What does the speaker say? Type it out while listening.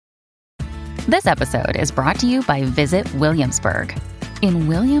This episode is brought to you by Visit Williamsburg. In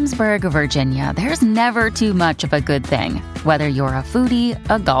Williamsburg, Virginia, there's never too much of a good thing. Whether you're a foodie,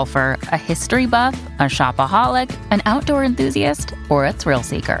 a golfer, a history buff, a shopaholic, an outdoor enthusiast, or a thrill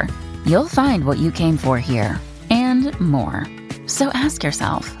seeker, you'll find what you came for here and more. So ask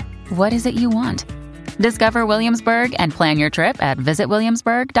yourself, what is it you want? Discover Williamsburg and plan your trip at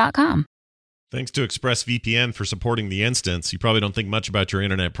visitwilliamsburg.com. Thanks to ExpressVPN for supporting The Instance. You probably don't think much about your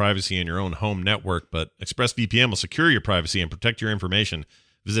internet privacy in your own home network, but ExpressVPN will secure your privacy and protect your information.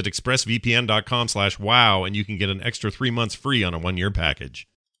 Visit expressvpn.com/wow, and you can get an extra 3 months free on a 1-year package.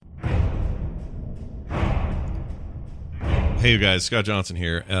 Hey, you guys, Scott Johnson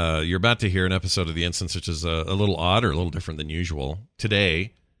here. You're about to hear an episode of The Instance, which is a little odd or a little different than usual.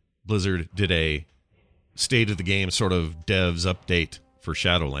 Today, Blizzard did a state of the game sort of devs update for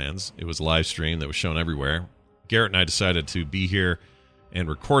Shadowlands. It was a live stream that was shown everywhere. Garrett and I decided to be here and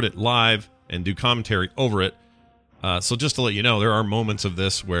record it live and do commentary over it. So just to let you know, there are moments of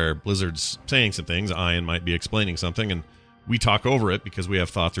this where Blizzard's saying some things, Ian might be explaining something, and we talk over it because we have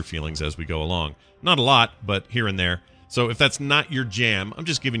thoughts or feelings as we go along. Not a lot, but here and there. So if that's not your jam, I'm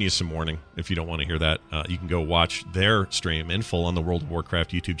just giving you some warning. If you don't want to hear that, you can go watch their stream in full on the World of Warcraft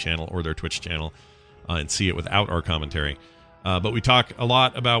YouTube channel or their Twitch channel and see it without our commentary. But we talk a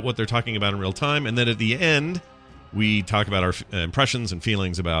lot about what they're talking about in real time, and then at the end, we talk about our impressions and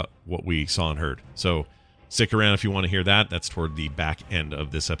feelings about what we saw and heard. So stick around if you want to hear that. That's toward the back end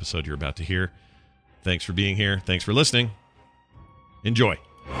of this episode you're about to hear. Thanks for being here. Thanks for listening. Enjoy.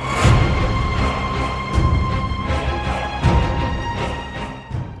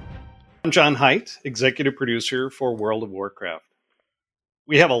 I'm John Haidt, executive producer for World of Warcraft.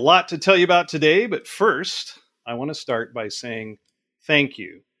 We have a lot to tell you about today, but first, I want to start by saying thank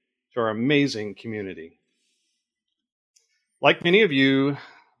you to our amazing community. Like many of you,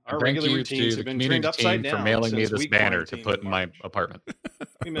 our regular routines have been turned upside down for mailing me since this week banner to 19 put in my March. apartment.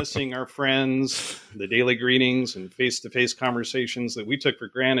 We're missing our friends, the daily greetings and face-to-face conversations that we took for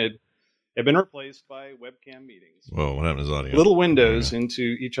granted have been replaced by webcam meetings. Whoa, what happened to his audio? Little windows into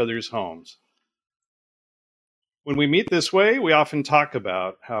each other's homes. When we meet this way, we often talk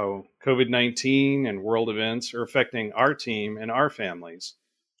about how COVID-19 and world events are affecting our team and our families.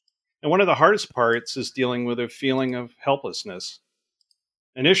 And one of the hardest parts is dealing with a feeling of helplessness.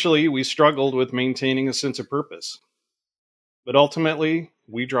 Initially, we struggled with maintaining a sense of purpose. But ultimately,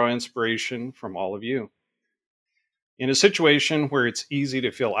 we draw inspiration from all of you. In a situation where it's easy to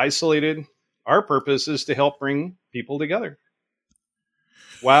feel isolated, our purpose is to help bring people together.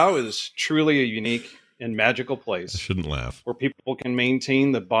 WoW is truly a unique and magical place. I shouldn't laugh. Where people can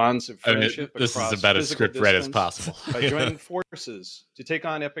maintain the bonds of friendship this across is about as physical script read as distance possible. by joining forces to take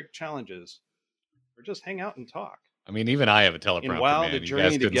on epic challenges or just hang out and talk. I mean, even I have a teleprompter. In WoW, man. the You journey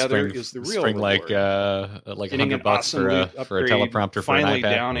guys couldn't together spring, is the real spring like reward. Getting an $100 awesome for a loot upgrade, teleprompter for an finally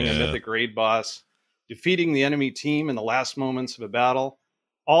iPad. downing a Yeah. mythic raid boss, defeating the enemy team in the last moments of a battle.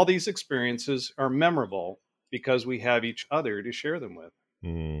 All these experiences are memorable because we have each other to share them with.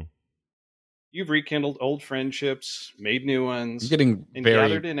 Mm. You've rekindled old friendships, made new ones. I'm getting and very,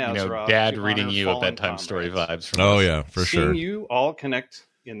 gathered in Azeroth dad to reading honor you a fallen bedtime story comrades. vibes from Oh, us. yeah, for Seeing sure. you all connect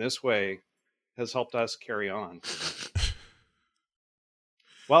in this way has helped us carry on.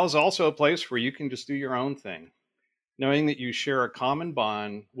 WoW is also a place where you can just do your own thing, knowing that you share a common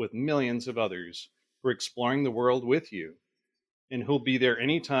bond with millions of others who are exploring the world with you and who'll be there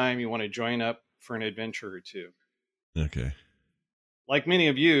anytime you want to join up for an adventure or two. Okay. Like many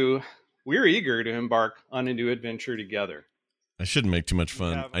of you, we're eager to embark on a new adventure together. I shouldn't make too much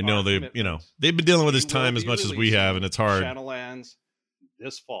fun. have I know our they've commitment. been dealing with this We will time as be much as we have, and it's hard. Shadowlands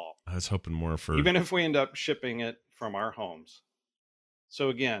this fall, I was hoping more for. even if we end up shipping it from our homes. So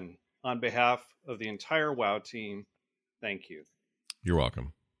again, on behalf of the entire WoW team, thank you. You're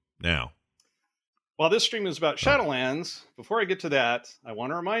welcome. Now, While this stream is about Shadowlands, before I get to that, I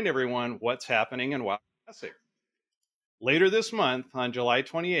want to remind everyone what's happening in WoW Classic. Later this month, on July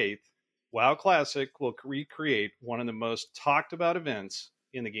 28th, WoW Classic will recreate one of the most talked about events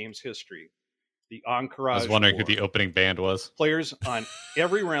in the game's history, the Encourage I was wondering War. who the opening band was. Players on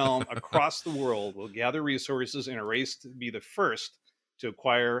every realm across the world will gather resources in a race to be the first to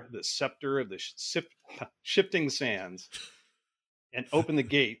acquire the scepter of the shifting sands and open the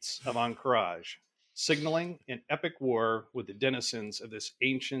gates of Encourage, signaling an epic war with the denizens of this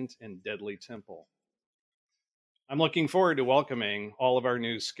ancient and deadly temple. I'm looking forward to welcoming all of our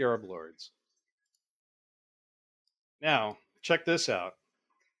new Scarab Lords. Now, check this out.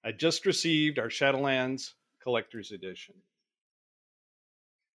 I just received our Shadowlands Collector's Edition.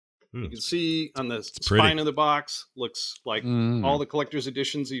 You can see on the pretty. spine of the box, looks like all the collector's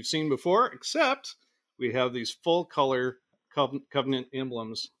editions you've seen before, except we have these full color Covenant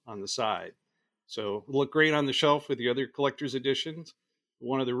emblems on the side. So it'll look great on the shelf with the other collector's editions.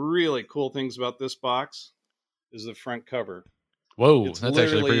 One of the really cool things about this box is the front cover. Whoa, It's that's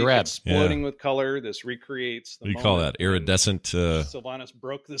actually pretty rad. Exploding with color. This recreates the What do you call that? Iridescent Sylvanas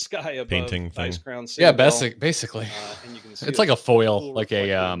broke the sky above painting thing? Icecrown Yeah, Citadel. basically. And you can see It's like a foil, full like a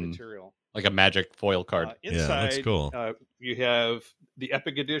reflective material. like a magic foil card. Inside, that's cool. You have the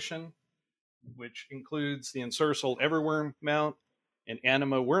Epic Edition, which includes the Ensorcelled Everworm mount, an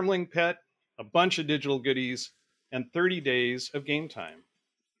Anima Wormling pet, a bunch of digital goodies, and 30 days of game time.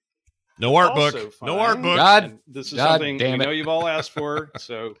 No art Also book. fun, No art book. and this is God something we damn it. know you've all asked for.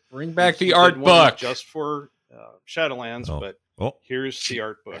 So Bring back we the did art one book. just for Shadowlands, but here's the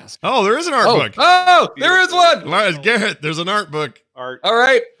art book. Oh, there is an art book. Oh, there is one. Garrett, there's an art book. Art. All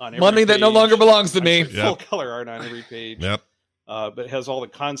right, On every money that no page. longer belongs to me. Actually, full color art on every page. Yep. But it has all the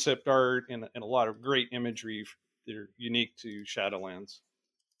concept art and a lot of great imagery that are unique to Shadowlands.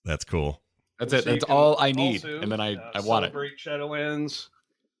 That's cool. That's So it. you That's can all I need, also, and then I want it. Celebrate Shadowlands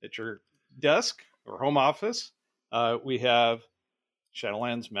at your desk or home office. We have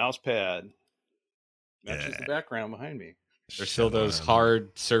Shadowlands mouse pad. Matches the background behind me. There's still those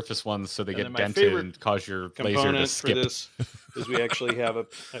hard surface ones, so they And get then my dented favorite and cause your laser to Component for skip. this is we actually have a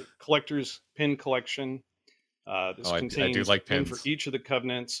collector's pin collection. This I contains do like a pin pins. for each of the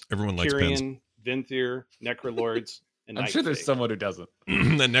covenants. Everyone likes pins. Kyrian, Vinthier, Necrolords, and I'm sure there's Nightfake. someone who doesn't.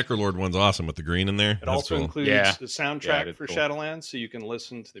 That Necrolord one's awesome with the green in there. It also cool. includes Yeah. the Yeah, soundtrack it is for cool. Shadowlands, so you can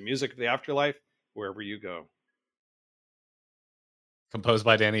listen to the music of the afterlife wherever you go. Composed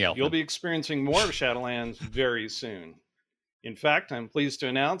by Danny Elfman. You'll be experiencing more of Shadowlands very soon. In fact, I'm pleased to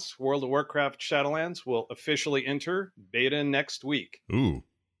announce World of Warcraft Shadowlands will officially enter beta next week. Ooh,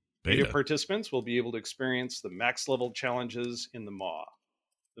 Beta beta. participants will be able to experience the max level challenges in the Maw,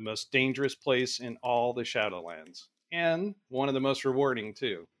 the most dangerous place in all the Shadowlands, and one of the most rewarding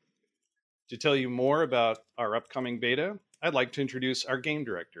too. To tell you more about our upcoming beta, I'd like to introduce our game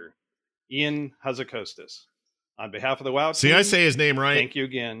director, Ian Hazakostas. On behalf of the WoW See, team, I say his name right. thank you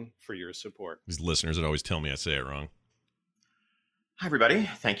again for your support. These listeners would always tell me I say it wrong. Hi, everybody.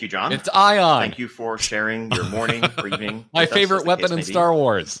 Thank you, John. It's Ion. Thank you for sharing your morning or evening. My with us, favorite as the weapon case in may be. Star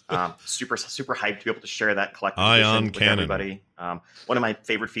Wars. Super hyped to be able to share that collector's Ion edition with cannon. everybody. One of my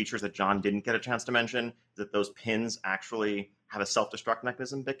favorite features that John didn't get a chance to mention is that those pins actually have a self-destruct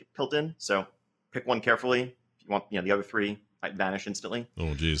mechanism built in. So pick one carefully. If you want, the other three might vanish instantly.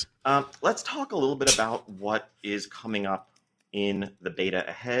 Oh, geez. Let's talk a little bit about what is coming up in the beta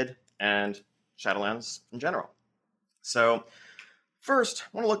ahead and Shadowlands in general. So first, I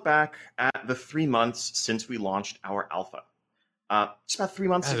want to look back at the 3 months since we launched our alpha. Just about 3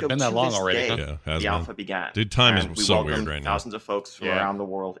 months Has it ago, been that to long this already, day, huh? Yeah, has the been. alpha began. Dude, time is And we so welcomed weird right now. thousands of folks from around the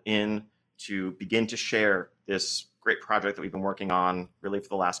world in to begin to share this great project that we've been working on really for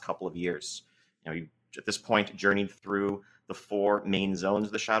the last couple of years. You at this point journeyed through the 4 main zones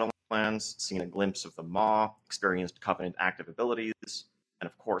of the Shadowlands, seen a glimpse of the Maw, experienced Covenant active abilities, and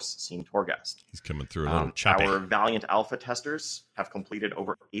of course, seen Torghast. He's coming through a little choppy. Our valiant alpha testers have completed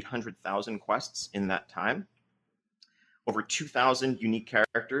over 800,000 quests in that time. Over 2,000 unique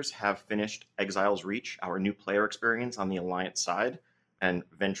characters have finished Exile's Reach, our new player experience on the Alliance side, and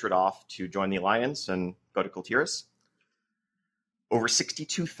ventured off to join the Alliance and go to Kultiris. Over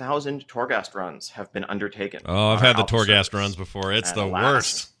 62,000 Torghast runs have been undertaken. Oh, I've on had the our alpha Torghast service. runs before. It's And the alas,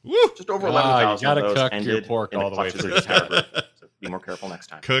 worst. Woo! Just over Ah, 11,000 you gotta of those cook your ended pork in the all the way clutches of through. the Tower Group. So be more careful next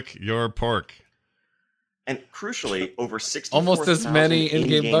time. Cook your pork. And crucially, over 60 Almost as many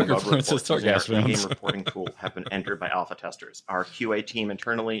in-game bug reports as Torghast in-game rounds. reporting tool have been entered by alpha testers. Our QA team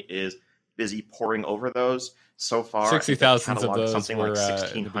internally is busy poring over those. So far, 60,000 of cataloged those something were like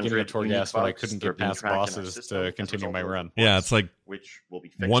at the 1,600 beginning of Torghast when I bugs couldn't that are get being past tracked in our bosses system to as a continue result my of the run. reports, Yeah, it's like which will be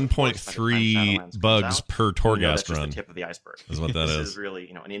fixed, of course, by the time 1.3 Shadowlands comes bugs out. per We know Torghast that's just run. the tip of the iceberg. Is what that This is. is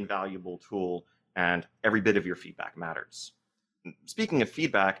really, an invaluable tool, and every bit of your feedback matters. Speaking of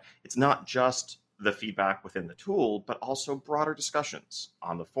feedback, it's not just the feedback within the tool, but also broader discussions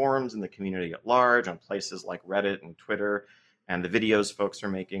on the forums and the community at large, on places like Reddit and Twitter, and the videos folks are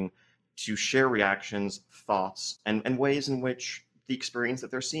making to share reactions, thoughts, and ways in which the experience that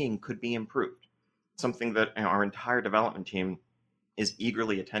they're seeing could be improved. Something that our entire development team is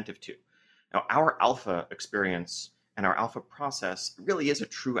eagerly attentive to. Now, our alpha experience and our alpha process really is a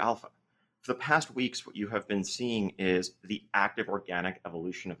true alpha. For the past weeks, what you have been seeing is the active organic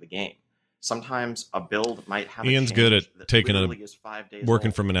evolution of the game. Sometimes a build might have Ian's a good change at that taking literally is 5 days working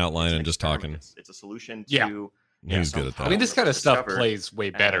old. from an outline It's and just talking. experiment. It's a solution Yeah. to He's good at somehow that. I mean, this kind of stuff discovered plays way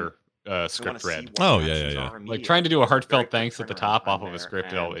and better script read. Oh, yeah. Like trying to do a heartfelt thanks at the top off of a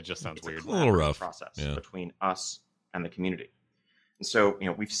script, it just sounds weird. A little rough. Process Yeah. between us and the community. And so,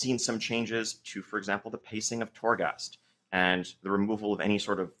 we've seen some changes to, for example, the pacing of Torghast and the removal of any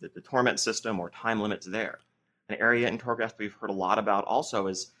sort of the torment system or time limits there. An area in Torghast we've heard a lot about also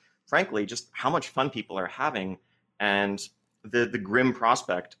is, frankly, just how much fun people are having and the grim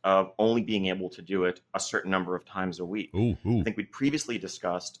prospect of only being able to do it a certain number of times a week. Ooh. I think we'd previously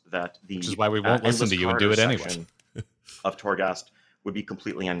discussed that which is why we won't listen to you and do it anyway. Of Torghast would be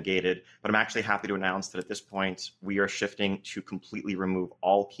completely ungated, but I'm actually happy to announce that at this point we are shifting to completely remove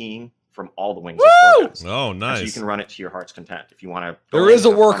all keying from all the wings of Torghast. Oh, nice. So you can run it to your heart's content. If you want to, there is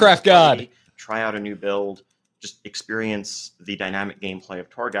a Warcraft god. Try out a new build, just experience the dynamic gameplay of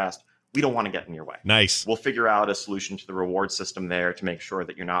Torghast. We don't want to get in your way. Nice. We'll figure out a solution to the reward system there to make sure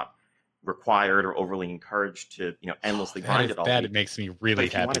that you're not required or overly encouraged to endlessly grind it all. It makes me really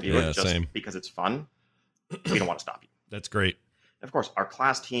happy. Want to do it just because it's fun, we don't want to stop you. That's great. Of course, our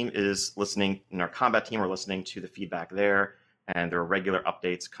class team is listening, and our combat team are listening to the feedback there, and there are regular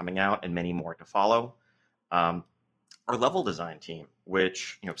updates coming out and many more to follow. Our level design team,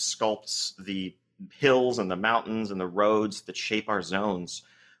 which sculpts the hills and the mountains and the roads that shape our zones,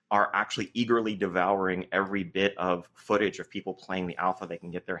 are actually eagerly devouring every bit of footage of people playing the alpha they can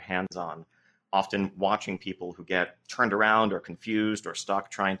get their hands on, often watching people who get turned around or confused or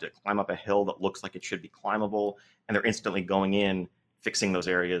stuck trying to climb up a hill that looks like it should be climbable, and they're instantly going in, fixing those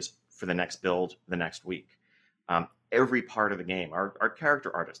areas for the next build the next week. Every part of the game, our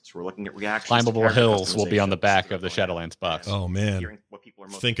character artists who are looking at reactions. Climbable hills will be on the back of the Shadowlands box. Oh, man. What people are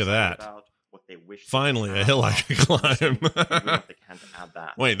most think of that. about, what they wish finally a hill I can climb.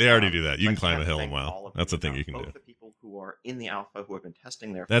 Wait, they already do that. You can climb a hill in WoW. That's a thing you can do. The people who are in the alpha who have been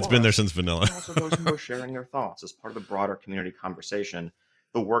testing their That's been there since vanilla. And also those who are sharing their thoughts as part of the broader community conversation.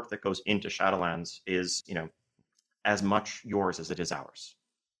 The work that goes into Shadowlands is, as much yours as it is ours.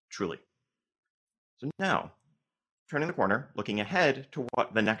 Truly. So now, turning the corner, looking ahead to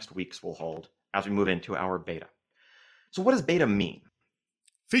what the next weeks will hold as we move into our beta. So what does beta mean?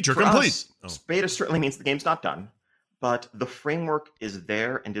 Feature For complete. Us, beta certainly means the game's not done, but the framework is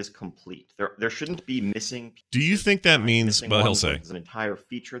there and is complete. There shouldn't be missing pieces. Do you think that means, well, he'll say, there's an entire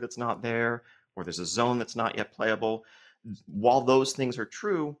feature that's not there, or there's a zone that's not yet playable? While those things are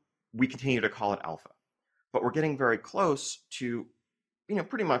true, we continue to call it alpha. But we're getting very close to,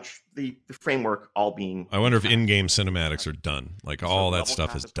 pretty much the framework all being. I wonder if in-game cinematics are done. Like so all that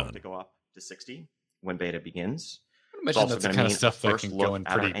stuff is done. To go up to 60 when beta begins. Imagine that's the kind of stuff that can go in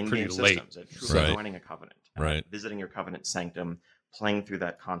pretty late. Right. Joining a covenant, visiting your covenant sanctum, playing through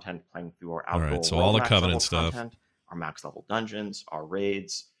that content, playing through our outgoing. All right, so all the covenant stuff, content, our max level dungeons, our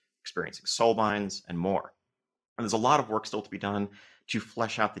raids, experiencing soulbinds, and more. And there's a lot of work still to be done to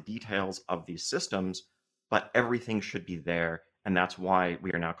flesh out the details of these systems, but everything should be there, and that's why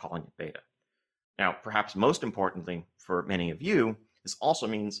we are now calling it beta. Now, perhaps most importantly for many of you, this also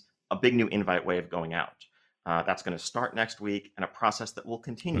means a big new invite wave going out. That's going to start next week, and a process that will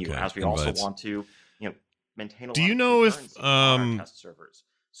continue as we also want to, maintain a Do lot you of know if test servers,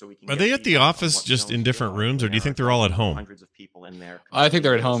 so we can are they at the office just in different rooms, or do you think they're all at home? Hundreds of people in there. I think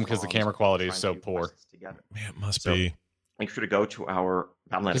they're at home because the camera quality is so poor. Man, it must be. Make sure to go to our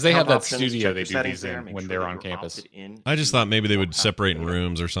because they have that studio they do these in when they're on campus. I just thought maybe they would separate in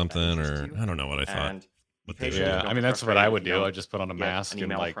rooms or something, or I don't know what I thought. Yeah, I mean that's what I would do. I just put on a mask and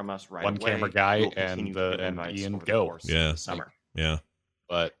like one camera guy and Ian go. Yeah, yeah.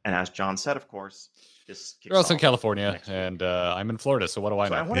 But and as John said, of course, you're also in California and I'm in Florida, so what do I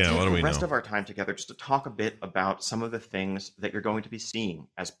know? I want to take the rest of our time together just to talk a bit about some of the things that you're going to be seeing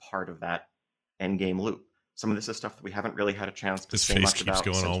as part of that end game loop. Some of this is stuff that we haven't really had a chance to say much about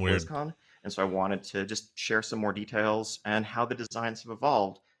since BlizzCon, and so I wanted to just share some more details and how the designs have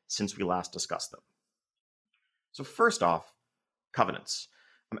evolved since we last discussed them. So first off, covenants.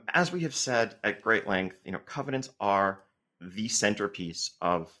 As we have said at great length, covenants are the centerpiece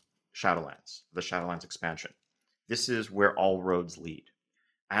of Shadowlands, the Shadowlands expansion. This is where all roads lead.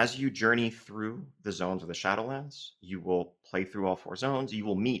 As you journey through the zones of the Shadowlands, you will play through all 4 zones. You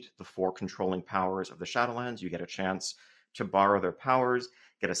will meet the 4 controlling powers of the Shadowlands. You get a chance to borrow their powers,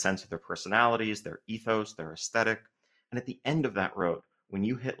 get a sense of their personalities, their ethos, their aesthetic. And at the end of that road, when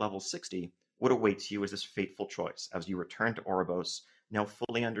you hit level 60, what awaits you is this fateful choice as you return to Oribos, now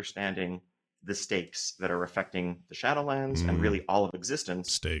fully understanding the stakes that are affecting the Shadowlands and really all of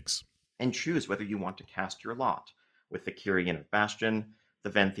existence. Stakes. And choose whether you want to cast your lot with the Kyrian of Bastion, the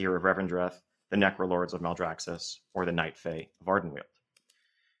Venthyr of Revendreth, the Necrolords of Maldraxxus, or the Night Fae of Ardenweald.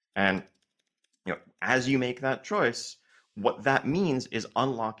 And as you make that choice, What that means is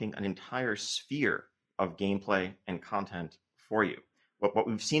unlocking an entire sphere of gameplay and content for you. What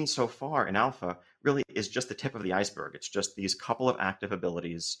we've seen so far in alpha really is just the tip of the iceberg. It's just these couple of active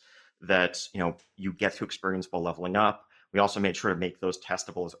abilities that you get to experience while leveling up. We also made sure to make those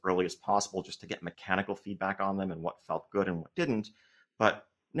testable as early as possible just to get mechanical feedback on them and what felt good and what didn't. But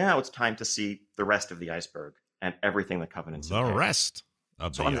now it's time to see the rest of the iceberg and everything the Covenant's the rest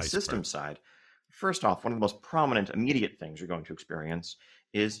of the on the iceberg. system side, first off, one of the most prominent immediate things you're going to experience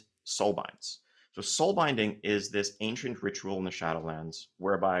is soulbinds. So soulbinding is this ancient ritual in the Shadowlands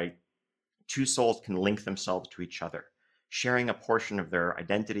whereby two souls can link themselves to each other, sharing a portion of their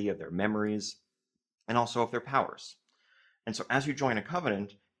identity, of their memories, and also of their powers. And so as you join a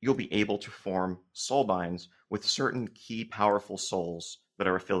covenant, you'll be able to form soulbinds with certain key powerful souls that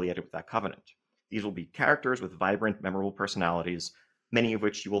are affiliated with that covenant. These will be characters with vibrant, memorable personalities, many of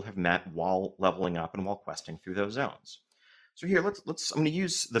which you will have met while leveling up and while questing through those zones. So here, I'm going to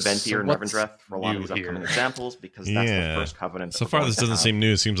use the Venthyr and Revendreth for a lot of these upcoming examples because that's the first covenant. So far, this doesn't seem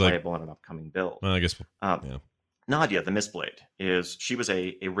new. Seems like playable in an upcoming build. Well, I guess. Nadia, the Mistblade, she was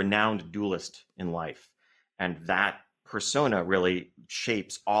a renowned duelist in life, and that persona really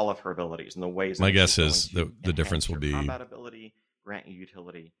shapes all of her abilities and the ways. My guess is the difference will be combat ability, grant you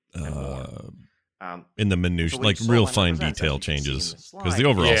utility, and more. In the minutiae, like real fine detail changes, because the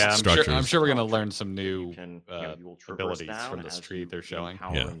overall structure. I'm sure we're going to learn some new abilities from this tree they're showing.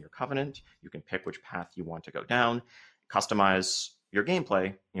 In your covenant, you can pick which path you want to go down, customize your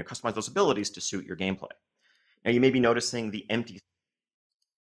gameplay, customize those abilities to suit your gameplay. Now you may be noticing the empty.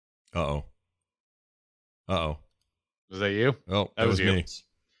 Was that you? Oh, that was me.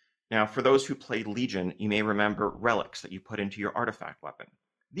 Now, for those who played Legion, you may remember relics that you put into your artifact weapon.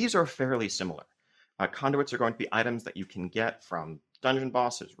 These are fairly similar. Conduits are going to be items that you can get from dungeon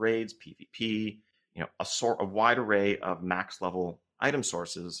bosses, raids, PvP, a wide array of max level item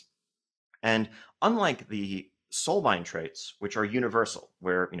sources. And unlike the soulbind traits, which are universal,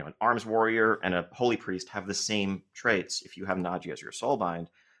 where an arms warrior and a holy priest have the same traits if you have Nagia as your soulbind,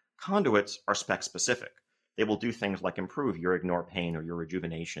 conduits are spec specific. They will do things like improve your ignore pain or your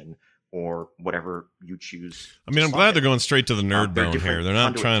rejuvenation or whatever you choose. I mean, I'm glad they're going straight to the nerd bone here. They're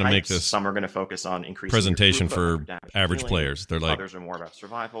not trying to make this some are going to focus on increasing presentation for average players. They're like, others are more about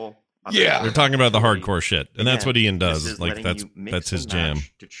survival. They're talking about the hardcore shit, and that's what Ian does. Like that's his jam.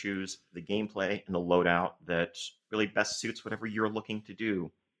 To choose the gameplay and the loadout that really best suits whatever you're looking to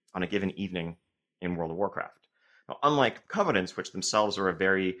do on a given evening in World of Warcraft. Now, unlike Covenants, which themselves are a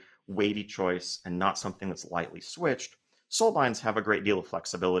very weighty choice and not something that's lightly switched, Soulbinds have a great deal of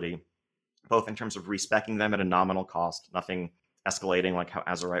flexibility, both in terms of respecking them at a nominal cost, nothing escalating like how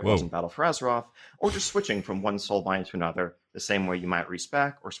Azerite was in Battle for Azeroth, or just switching from one soulbind to another, the same way you might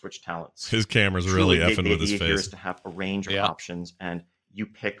respec or switch talents. His camera's really effing with his face. The idea here is to have a range of options, and you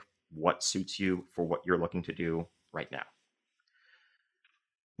pick what suits you for what you're looking to do right now.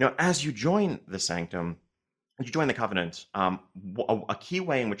 Now, as you join the Sanctum, as you join the Covenant, a key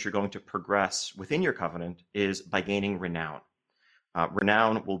way in which you're going to progress within your Covenant is by gaining Renown.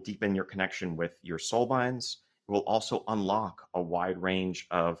 Renown will deepen your connection with your soulbinds. It will also unlock a wide range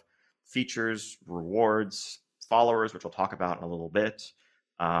of features, rewards, followers, which we'll talk about in a little bit,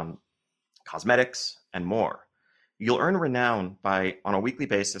 cosmetics, and more. You'll earn Renown by, on a weekly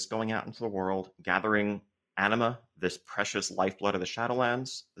basis, going out into the world, gathering anima, this precious lifeblood of the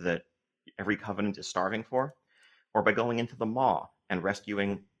Shadowlands that every Covenant is starving for, or by going into the Maw and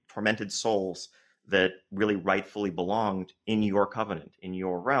rescuing tormented souls that really rightfully belonged in your Covenant, in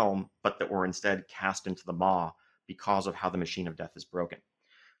your realm, but that were instead cast into the Maw because of how the Machine of Death is broken.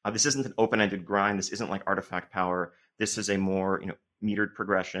 This isn't an open-ended grind. This isn't like artifact power. This is a more metered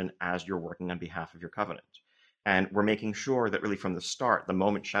progression as you're working on behalf of your Covenant. And we're making sure that really from the start, the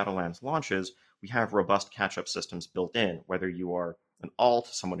moment Shadowlands launches, we have robust catch-up systems built in, whether you are an alt,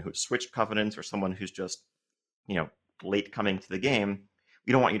 someone who's switched Covenants, or someone who's just late coming to the game.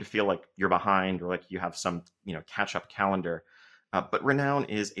 We don't want you to feel like you're behind or like you have some catch-up calendar. But Renown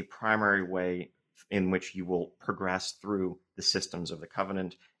is a primary way in which you will progress through the systems of the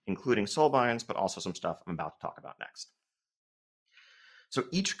Covenant, including soulbinds, but also some stuff I'm about to talk about next. So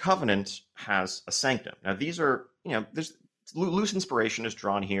each Covenant has a sanctum. Now these are, there's loose inspiration is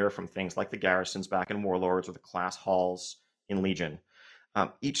drawn here from things like the garrisons back in Warlords or the class halls in Legion.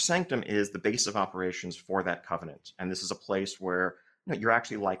 Each sanctum is the base of operations for that Covenant, and this is a place where you're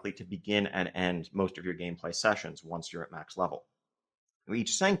actually likely to begin and end most of your gameplay sessions once you're at max level.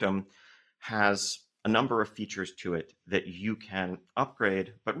 Each sanctum has a number of features to it that you can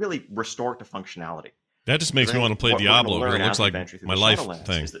upgrade, but really restore to functionality. That just makes me want to play Diablo because it looks like my life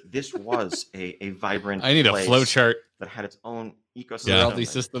thing. Is that this was a vibrant. I need a flow chart that had its own ecosystem. Yeah, all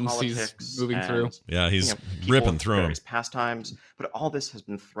these systems he's moving through. Yeah, he's ripping through them. Pastimes, but all this has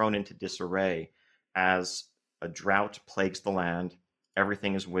been thrown into disarray as a drought plagues the land.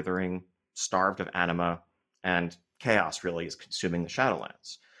 Everything is withering, starved of anima, and chaos really is consuming the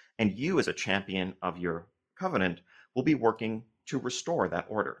Shadowlands. And you, as a champion of your covenant, will be working to restore that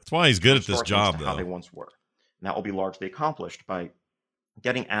order. That's why he's good at this job, though. How they once were. And that will be largely accomplished by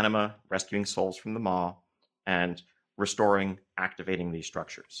getting anima, rescuing souls from the maw, and restoring, activating these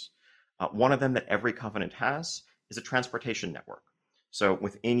structures. One of them that every covenant has is a transportation network. So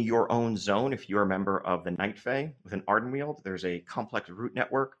within your own zone, if you're a member of the Night Fae within Ardenweald, there's a complex route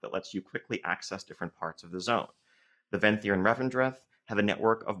network that lets you quickly access different parts of the zone. The Venthyr and Revendreth have a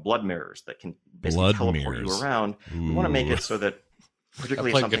network of blood mirrors that can basically teleport you around. Ooh. We want to make it so that,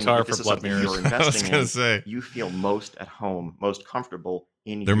 particularly something like this is something you're investing in, you feel most at home, most comfortable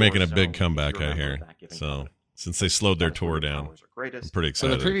in They're your making a zone big comeback, I hear. So covenant. Since they slowed their tour down, I'm pretty excited. So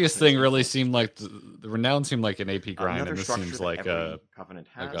the previous thing really seemed like the Renown seemed like an AP grind, and this seems like a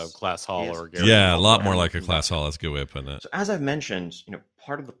class hall or a lot more like a class hall. That's a good way of putting it. So as I've mentioned,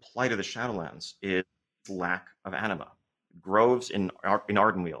 part of the plight of the Shadowlands is lack of anima. Groves in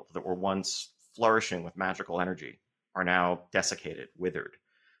Ardenweald that were once flourishing with magical energy are now desiccated, withered.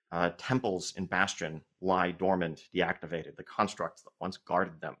 Temples in Bastion lie dormant, deactivated. The constructs that once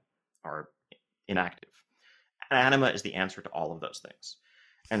guarded them are inactive. And anima is the answer to all of those things.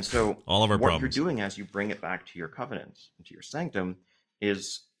 And so all of our what problems. You're doing as you bring it back to your covenant, into your sanctum,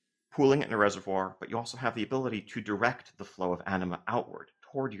 is pooling it in a reservoir, but you also have the ability to direct the flow of anima outward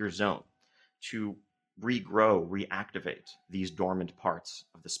toward your zone to regrow, reactivate these dormant parts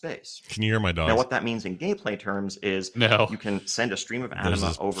of the space. Can you hear my dog? Now, what that means in gameplay terms is you can send a stream of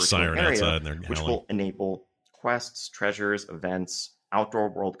anima over to an area, which will enable quests, treasures, events, outdoor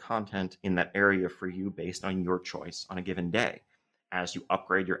world content in that area for you based on your choice on a given day. As you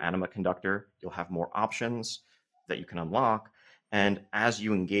upgrade your anima conductor, you'll have more options that you can unlock. And as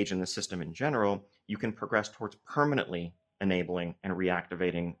you engage in the system in general, you can progress towards permanently enabling and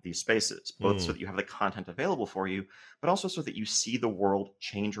reactivating these spaces, both so that you have the content available for you, but also so that you see the world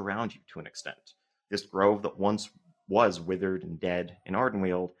change around you to an extent. This grove that once was withered and dead in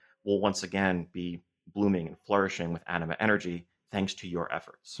Ardenweald will once again be blooming and flourishing with anima energy thanks to your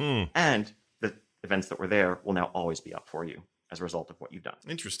efforts. And the events that were there will now always be up for you as a result of what you've done.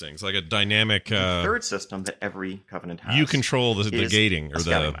 Interesting. It's like a dynamic... The third system that every covenant has. You control the gating, or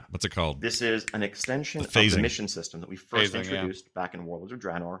the... What's it called? This is an extension of the mission system that we first introduced back in Warlords of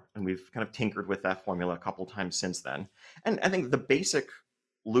Draenor, and we've kind of tinkered with that formula a couple times since then. And I think the basic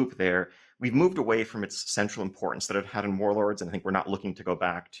loop there, we've moved away from its central importance that it had in Warlords, and I think we're not looking to go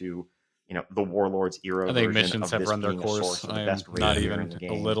back to the Warlords era. I think missions have run their course. I'm not even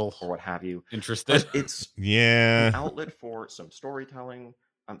a little or what have you interested. But it's an outlet for some storytelling,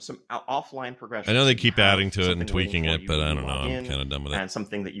 some offline progression. I know they keep adding to it and tweaking it, but I don't know. I'm kind of done with it. And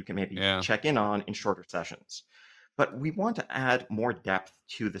something that you can maybe check in on in shorter sessions. But we want to add more depth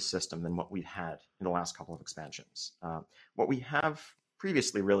to the system than what we've had in the last couple of expansions. What we have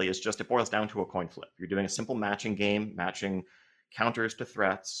previously really is just, it boils down to a coin flip. You're doing a simple matching game, matching counters to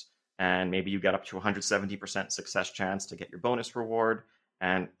threats, and maybe you get up to 170% success chance to get your bonus reward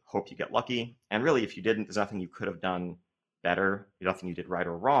and hope you get lucky. And really, if you didn't, there's nothing you could have done better, nothing you did right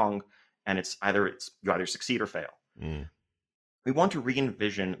or wrong, and you either succeed or fail. We want to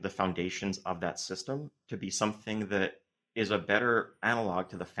re-envision the foundations of that system to be something that is a better analog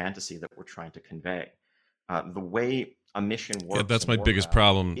to the fantasy that we're trying to convey. The way a mission works. Yeah, that's my biggest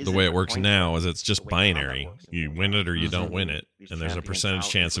problem. The way it works now is it's just binary. You win it or you don't win it, and there's a percentage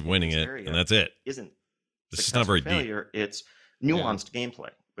chance of winning it, and that's it. This is not very deep. It's nuanced gameplay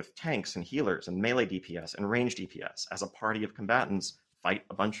with tanks and healers and melee DPS and range DPS as a party of combatants fight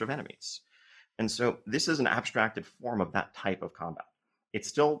a bunch of enemies. And so this is an abstracted form of that type of combat. It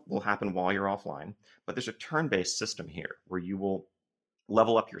still will happen while you're offline, but there's a turn-based system here where you will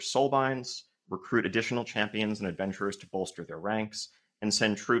level up your soulbinds, recruit additional champions and adventurers to bolster their ranks, and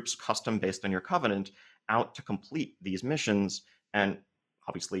send troops custom based on your covenant out to complete these missions and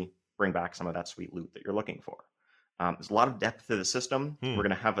obviously bring back some of that sweet loot that you're looking for. There's a lot of depth to the system. We're going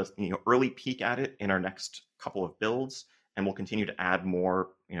to have a early peek at it in our next couple of builds, and we'll continue to add more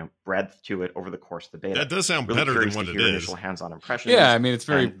breadth to it over the course of the beta. That does sound better than what it is. Initial hands-on impressions. Yeah, I mean it's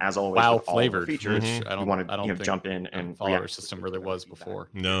very as always, WoW with all flavored. the features. I don't think jump in and follower system really was before.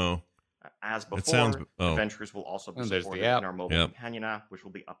 No. As before, adventures will also be there's supported the app. in our mobile companion app, which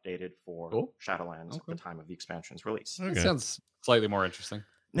will be updated for Shadowlands at the time of the expansion's release. That sounds slightly more interesting.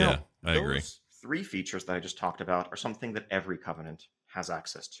 Now, I agree. three features that I just talked about are something that every covenant has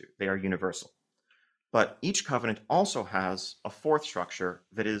access to. They are universal. But each covenant also has a fourth structure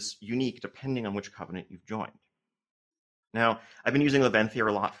that is unique depending on which covenant you've joined. Now, I've been using the Venthyr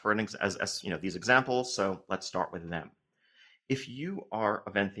a lot for as these examples, so let's start with them. If you are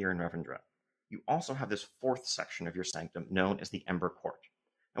a Venthyr in Revendreth, you also have this fourth section of your sanctum known as the Ember Court.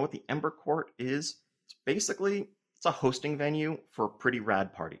 And what the Ember Court is, it's a hosting venue for pretty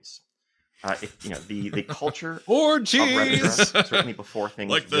rad parties. The culture orgies, of Revendreth, certainly before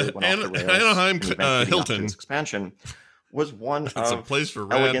things like really the went off the rails, Anaheim Hilton expansion, was one It's of a place for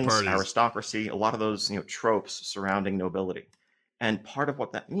rad elegance, parties. aristocracy, a lot of those tropes surrounding nobility. And part of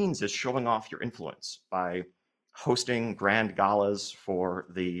what that means is showing off your influence by hosting grand galas for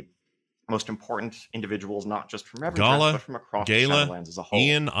the most important individuals, not just from Revendreth, but from across the Shadowlands as a whole.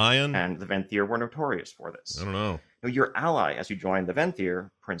 Ian. And the Venthyr were notorious for this. I don't know. Now, your ally, as you join the Venthyr,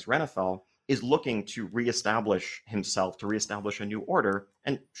 Prince Renethal, is looking to reestablish himself, to reestablish a new order,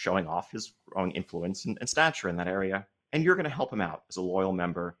 and showing off his growing influence and stature in that area. And you're going to help him out as a loyal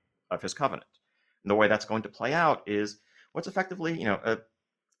member of his covenant. And the way that's going to play out is what's effectively, a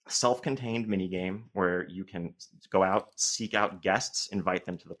self-contained minigame where you can go out, seek out guests, invite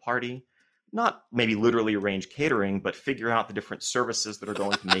them to the party, not maybe literally arrange catering, but figure out the different services that are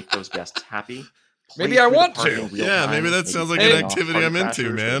going to make those guests happy. Maybe I want to. Yeah, maybe that sounds like an activity I'm into,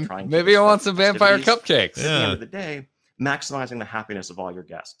 man. Maybe I want some vampire cupcakes. At the end of the day, maximizing the happiness of all your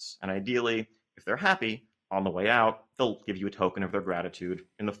guests. And ideally, if they're happy, on the way out, they'll give you a token of their gratitude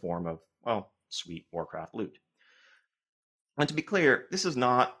in the form of, sweet Warcraft loot. And to be clear, this is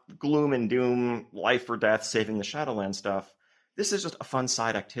not gloom and doom, life or death, saving the Shadowlands stuff. This is just a fun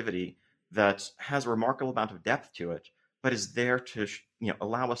side activity that has a remarkable amount of depth to it, but is there to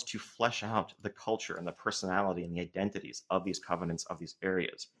allow us to flesh out the culture and the personality and the identities of these covenants, of these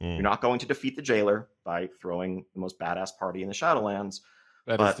areas. You're not going to defeat the jailer by throwing the most badass party in the Shadowlands.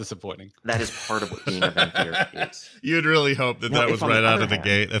 That is disappointing. That is part of what being a Venthyr is. You'd really hope that was right out of the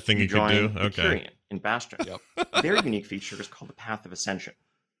gate, a thing you could do. Okay. Kyrian in Bastion. A very unique feature is called the Path of Ascension.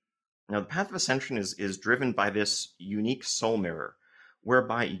 Now, the Path of Ascension is driven by this unique soul mirror,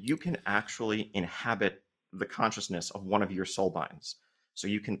 whereby you can actually inhabit the consciousness of one of your soulbinds. So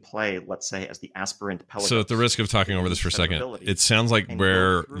you can play, let's say, as the aspirant Pelagos. So at the risk of talking over this for a second, it sounds like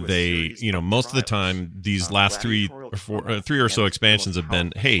where they, most of the time, these last three or so expansions have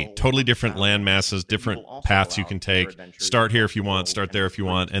been, hey, totally different land masses, different paths you can take. Start here if you want, start there if you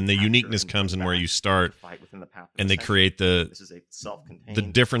want. And the uniqueness comes in where you start. And they create the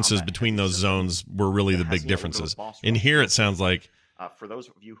differences between those zones were really the big differences. In here, it sounds like, for those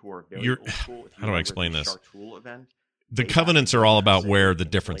of you who are very old school, how do I explain this? The covenants are all about where the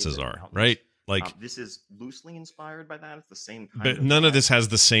differences are, right? Like this is loosely inspired by that. It's the same kind but none of this has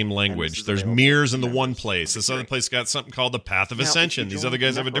the same language. There's mirrors in the one place. This other place got something called the Path of Ascension. These other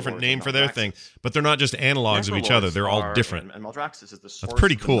guys have a different name for their thing, but they're not just analogs of each other. They're all different. And Maldraxxus is the source That's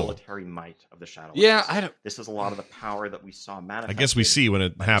pretty cool. of the military might of the Shadowlands. Yeah, This is a lot of the power that we saw manifested. I guess we see when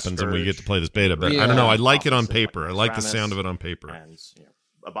it happens and we get to play this beta, but I don't know. I like it on paper. I like the sound of it on paper. And,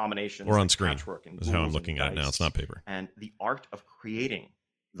 abominations or on screen is how I'm looking at it now. It's not paper. And the art of creating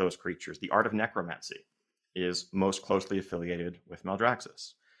those creatures, the art of necromancy, is most closely affiliated with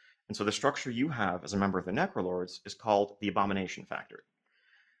Maldraxxus. And so the structure you have as a member of the Necrolords is called the Abomination Factory.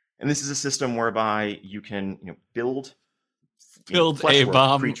 And this is a system whereby you can build a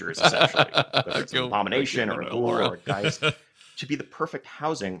bomb creatures, essentially, whether it's an abomination or a ghoul or a geist, to be the perfect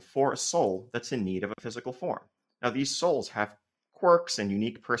housing for a soul that's in need of a physical form. Now, these souls have quirks and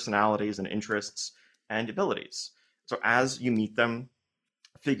unique personalities and interests and abilities. So as you meet them,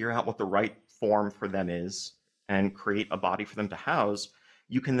 figure out what the right form for them is and create a body for them to house,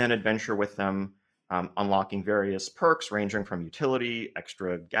 you can then adventure with them, unlocking various perks ranging from utility,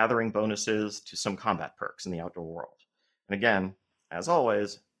 extra gathering bonuses, to some combat perks in the outdoor world. And again, as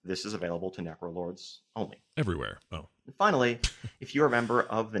always, this is available to Necrolords only. Everywhere. Oh. And finally, if you're a member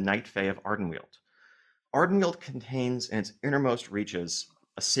of the Night Fae of Ardenweald, Ardenweald contains in its innermost reaches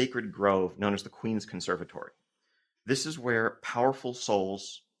a sacred grove known as the Queen's Conservatory. This is where powerful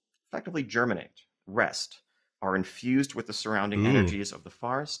souls effectively germinate, rest, are infused with the surrounding energies of the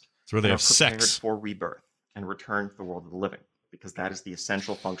forest, it's where they and have are prepared sex for rebirth and return to the world of the living, because that is the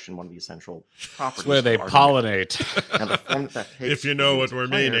essential function, one of the essential properties. It's where they pollinate. Now, the form that takes, if you know what we're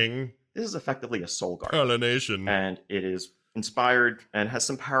meaning. This is effectively a soul guard. Pollination. And it is inspired and has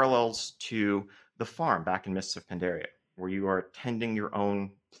some parallels to the farm back in Mists of Pandaria, where you are tending your own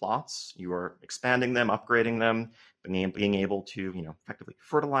plots, you are expanding them, upgrading them, being able to, effectively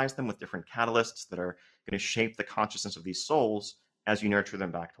fertilize them with different catalysts that are going to shape the consciousness of these souls as you nurture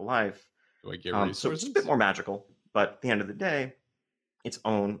them back to life. Do I get resources? So it's a bit more magical, but at the end of the day, its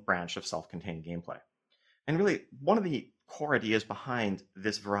own branch of self-contained gameplay. And really, one of the core ideas behind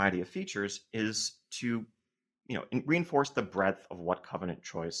this variety of features is to reinforce the breadth of what Covenant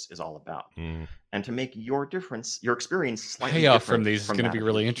choice is all about, and to make your experience slightly payoff different from these is going to be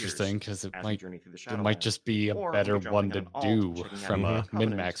really interesting because it might just be a better one to do from a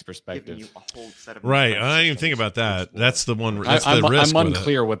min-max perspective. Right, I didn't even think about that. That's the one. That's the risk. I'm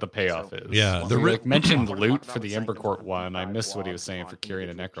unclear what the payoff is. Yeah, the mentioned loot for the Ember Court one. I missed what he was saying for Kyrian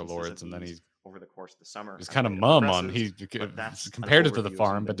and Necrolords, and then he over the course of the summer. He's kind of mum on he compared it to the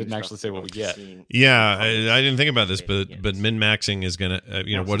farm, but didn't actually say what we get. Yeah, I didn't think about this, but min-maxing is gonna,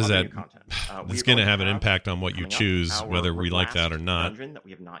 what is that? It's gonna have an impact on what you choose, whether we like that or not.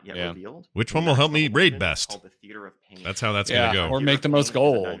 Yeah. Which one will help me raid best? That's how that's gonna go. Or make the most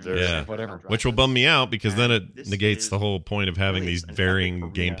gold, or whatever. Which will bum me out because then it negates the whole point of having these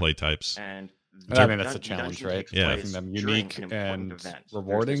varying gameplay types. I mean, that's a challenge, right? Yeah. Making them unique and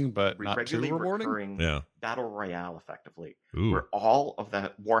rewarding, but not too rewarding. Yeah. Battle Royale, effectively, Ooh. where all of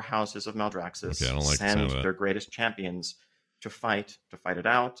the war houses of Maldraxxus send their greatest champions to fight it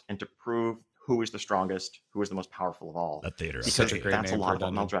out, and to prove who is the strongest, who is the most powerful of all. Because that's a lot of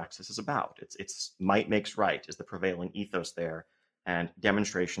what Maldraxxus is about. It's might makes right is the prevailing ethos there, and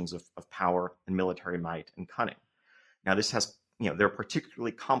demonstrations of power and military might and cunning. Now, this has there are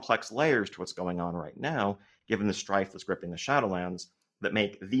particularly complex layers to what's going on right now, given the strife that's gripping the Shadowlands, that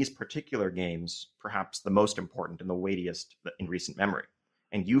make these particular games perhaps the most important and the weightiest in recent memory.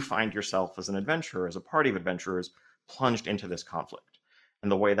 And you find yourself as an adventurer, as a party of adventurers, plunged into this conflict.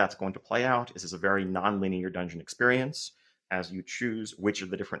 And the way that's going to play out is as a very non-linear dungeon experience, as you choose which of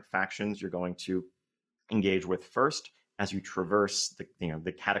the different factions you're going to engage with first, as you traverse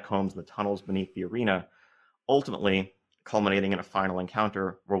the catacombs and the tunnels beneath the arena, ultimately culminating in a final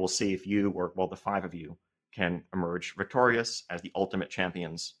encounter where we'll see if you, or the five of you, can emerge victorious as the ultimate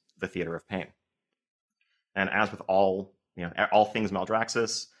champions of the Theater of Pain. And as with all things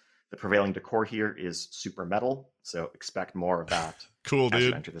Maldraxxus, the prevailing decor here is super metal, so expect more of that. Cool, as dude.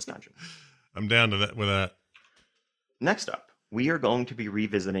 You enter this dungeon. I'm down to that with that. Next up, we are going to be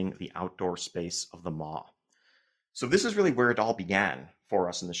revisiting the outdoor space of the Maw. So this is really where it all began for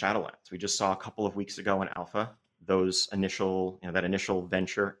us in the Shadowlands. We just saw a couple of weeks ago in Alpha that initial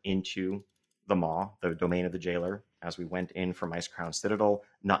venture into the Maw, the domain of the jailer, as we went in from Icecrown Citadel,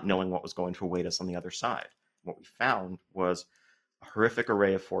 not knowing what was going to await us on the other side. What we found was a horrific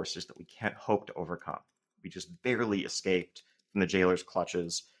array of forces that we can't hope to overcome. We just barely escaped from the jailer's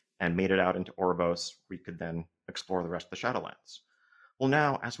clutches and made it out into Oribos, where we could then explore the rest of the Shadowlands. Well,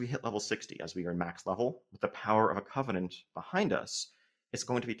 now, as we hit level 60, as we are max level, with the power of a Covenant behind us, it's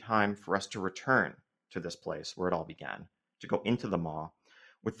going to be time for us to return to this place where it all began, to go into the Maw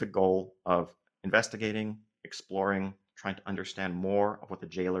with the goal of investigating, exploring, trying to understand more of what the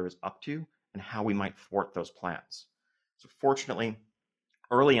jailer is up to and how we might thwart those plans. So fortunately,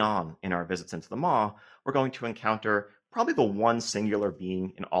 early on in our visits into the Maw, we're going to encounter probably the one singular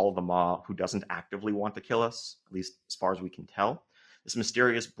being in all of the Maw who doesn't actively want to kill us, at least as far as we can tell, this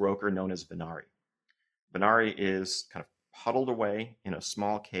mysterious broker known as Venari. Venari is kind of huddled away in a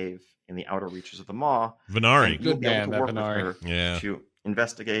small cave in the outer reaches of the Maw. Venari. You'll be able to work with her to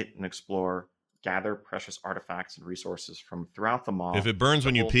investigate and explore, gather precious artifacts and resources from throughout the Maw. If it burns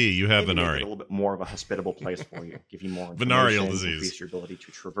when you pee, you have Venari. Make it a little bit more of a hospitable place for you. Give you more venereal disease. Increase your ability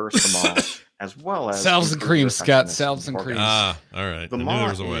to traverse the Maw, as well as salves and creams, Scott. Salves and creams. Ah, all right. The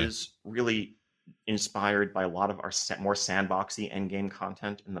Maw is really inspired by a lot of our more sandboxy endgame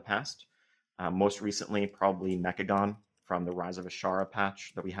content in the past. Most recently, probably Mechagon from the Rise of Ashara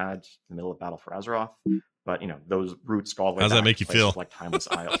patch that we had in the middle of Battle for Azeroth. But, those roots go all the way back. How does that make you feel? Like Timeless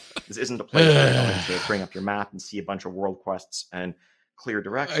Isle. This isn't a place where you're going to bring up your map and see a bunch of world quests and clear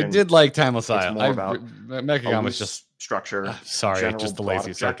direction. I did like Timeless Isle. It's more about Mechagon was just structure. Sorry, just the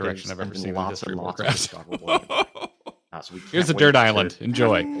laziest art direction I've ever seen in the history of Warcraft. So here's a dirt island.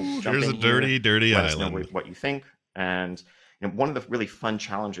 Enjoy. Here's a dirty island. Let us know what you think. And one of the really fun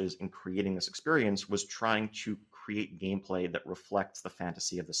challenges in creating this experience was trying to create gameplay that reflects the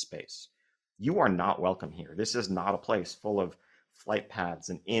fantasy of the space. You are not welcome here. This is not a place full of flight paths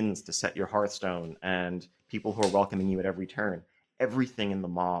and inns to set your Hearthstone and people who are welcoming you at every turn. Everything in the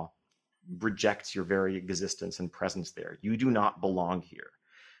Maw rejects your very existence and presence there. You do not belong here.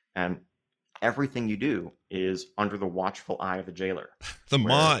 And everything you do is under the watchful eye of the jailer. The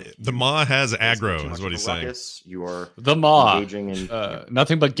Maw has aggro, is what he's saying. You are the Maw. Engaging in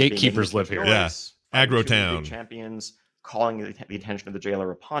nothing but gatekeepers live here. Yeah, aggro town. Champions calling the attention of the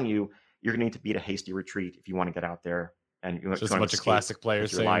jailer upon you. You're going to need to beat a hasty retreat if you want to get out there and it's just a bunch of classic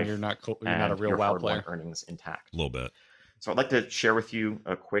players saying you're not a real WoW player. Earnings intact. A little bit. So I'd like to share with you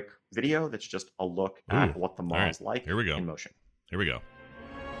a quick video that's just a look at what the mall is like Here we go. in motion. Here we go.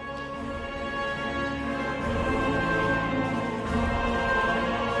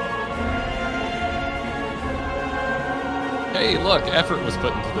 Hey, look, effort was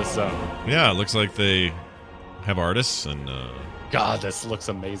put into this zone. Yeah, it looks like they have artists and God, this looks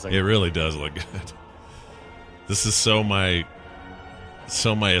amazing. It really does look good. This is so my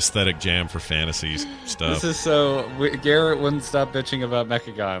aesthetic jam for fantasy stuff. This is Garrett wouldn't stop bitching about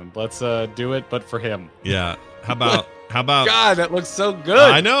Mechagon. Let's do it, but for him. Yeah. How about God, that looks so good.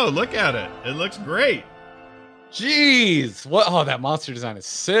 I know, look at it. It looks great. Jeez. What? Oh, that monster design is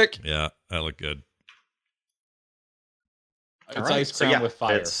sick. Yeah, that looked good. It's ice crown with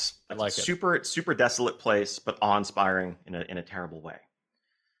fire. I like it. Super desolate place, but awe-inspiring in a terrible way.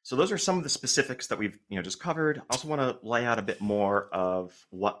 So those are some of the specifics that we've just covered. I also want to lay out a bit more of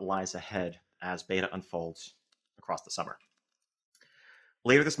what lies ahead as beta unfolds across the summer.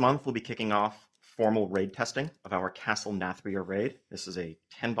 Later this month, we'll be kicking off formal raid testing of our Castle Nathria raid. This is a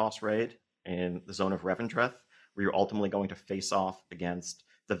 10-boss raid in the zone of Revendreth, where you're ultimately going to face off against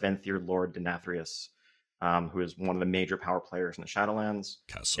the Venthyr Lord Denathrius, who is one of the major power players in the Shadowlands.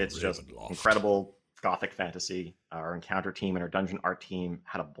 It's just incredible gothic fantasy. Our encounter team and our dungeon art team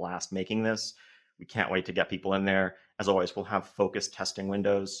had a blast making this. We can't wait to get people in there. As always, we'll have focused testing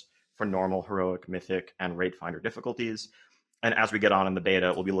windows for normal, heroic, mythic, and raid finder difficulties. And as we get on in the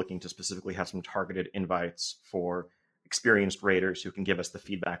beta, we'll be looking to specifically have some targeted invites for experienced raiders who can give us the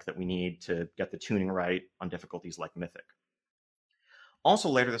feedback that we need to get the tuning right on difficulties like mythic. Also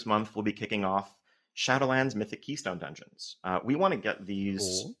later this month, we'll be kicking off Shadowlands Mythic Keystone Dungeons. We want to get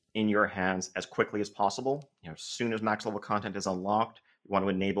these in your hands as quickly as possible. As soon as max level content is unlocked, we want to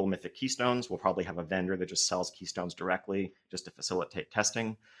enable Mythic Keystones. We'll probably have a vendor that just sells Keystones directly just to facilitate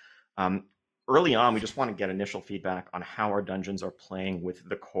testing. Early on, we just want to get initial feedback on how our dungeons are playing with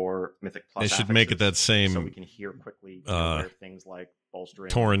the core Mythic Plus. They should make it that same. So we can hear quickly where things like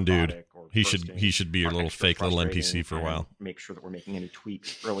bolstering. Tauren dude. He should be your little fake little NPC for a while. Make sure that we're making any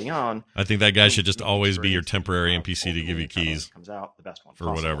tweaks early on. I think that guy should just always be your temporary NPC to give you keys. Comes out the best one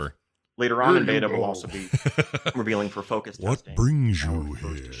for whatever. Later on in beta, we'll also be revealing for focus testing. What brings you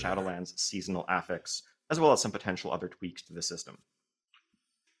here? Shadowlands seasonal affix, as well as some potential other tweaks to the system.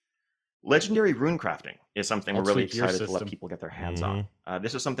 Legendary rune crafting is something we're really excited to let people get their hands on.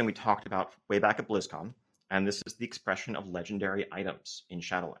 This is something we talked about way back at BlizzCon, and this is the expression of legendary items in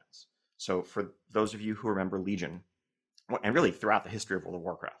Shadowlands. So for those of you who remember Legion, and really throughout the history of World of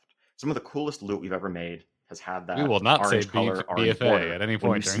Warcraft, some of the coolest loot we've ever made has had that. We will not say BFA border. At any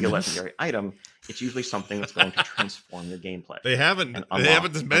point. When you see a legendary item, it's usually something that's going to transform your gameplay. They haven't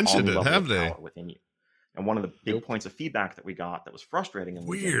mentioned it, have they? Within you. And one of the big points of feedback that we got that was frustrating and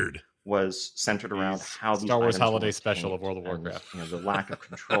weird was centered around how these Star Wars items Holiday were Special obtained of World of Warcraft. And, the lack of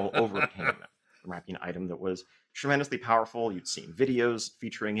control over obtaining them. There might be an item that was tremendously powerful. You'd seen videos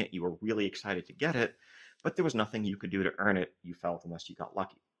featuring it. You were really excited to get it, but there was nothing you could do to earn it, you felt, unless you got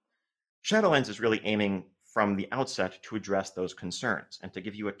lucky. Shadowlands is really aiming from the outset to address those concerns and to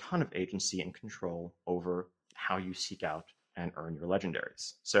give you a ton of agency and control over how you seek out and earn your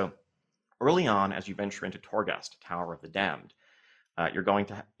legendaries. So early on, as you venture into Torghast, Tower of the Damned, you're going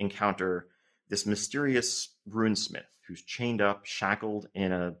to encounter this mysterious runesmith who's chained up, shackled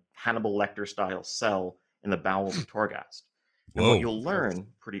in a Hannibal Lecter-style cell in the bowels of Torghast. And what you'll learn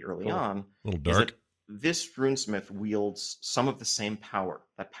pretty early on is that this runesmith wields some of the same power,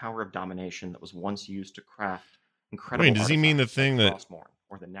 that power of domination that was once used to craft incredible artifacts. Wait, does he mean the thing that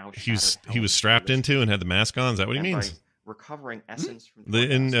he was strapped into and had the mask on? Is that what he means? Recovering essence from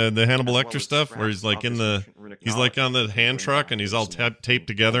the Hannibal Lecter stuff, where he's like he's like on the hand truck and he's all taped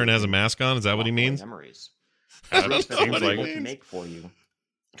together and has a mask on. Is that what he means? Memories. Seems like to make for you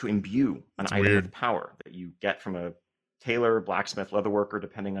to imbue an item with power that you get from a tailor, blacksmith, leatherworker,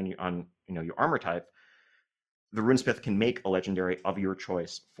 depending on your armor type. The runesmith can make a legendary of your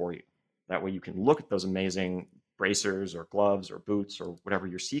choice for you. That way, you can look at those amazing bracers or gloves or boots or whatever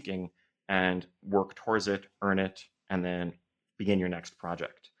you're seeking and work towards it, earn it, and then begin your next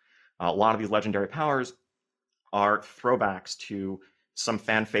project. A lot of these legendary powers are throwbacks to some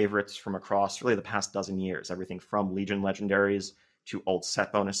fan favorites from across really the past dozen years. Everything from Legion legendaries to old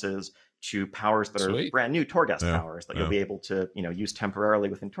set bonuses to powers that are brand new Torghast powers that you'll be able to use temporarily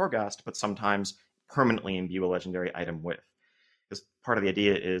within Torghast, but sometimes permanently imbue a legendary item with. Because part of the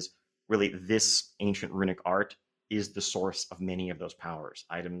idea is really this ancient runic art is the source of many of those powers.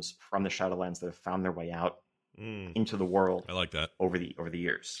 Items from the Shadowlands that have found their way out into the world. I like that. Over the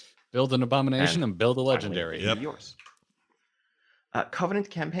years. Build an abomination and build a legendary. Yours. Covenant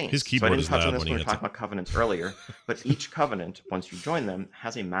campaigns. His keyboard so I didn't is touch loud on this when when we he were hits talking it. about covenants earlier, but each covenant, once you join them,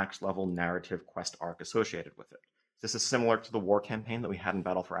 has a max level narrative quest arc associated with it. This is similar to the war campaign that we had in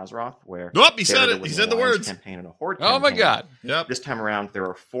Battle for Azeroth, where He said it. He said the Alliance words. campaign and a Horde Oh campaign. my god. Yep. This time around, there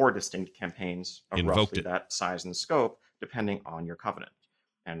are 4 distinct campaigns of Invoked roughly it. that size and scope, depending on your covenant.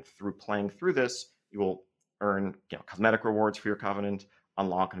 And through playing through this, you will earn cosmetic rewards for your covenant,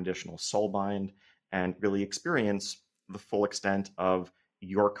 unlock an additional soulbind, and really experience the full extent of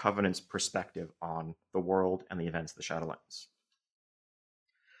your covenant's perspective on the world and the events of the Shadowlands.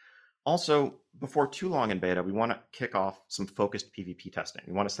 Also, before too long in beta, we want to kick off some focused PvP testing.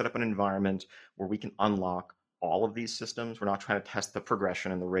 We want to set up an environment where we can unlock all of these systems. We're not trying to test the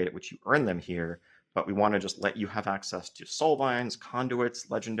progression and the rate at which you earn them here, but we want to just let you have access to soulbinds, conduits,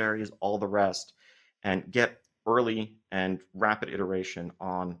 legendaries, all the rest, and get early and rapid iteration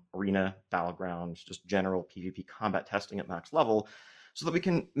on arena, battlegrounds, just general PvP combat testing at max level, so that we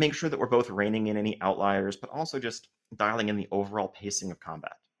can make sure that we're both reining in any outliers, but also just dialing in the overall pacing of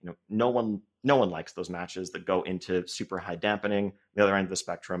combat. No one likes those matches that go into super high dampening. The other end of the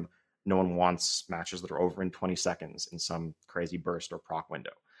spectrum, no one wants matches that are over in 20 seconds in some crazy burst or proc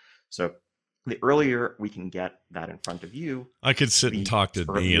window. So the earlier we can get that in front of you, I could sit and talk to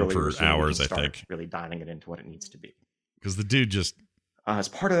Ian for hours, I think. Really dialing it into what it needs to be. Because the dude just... as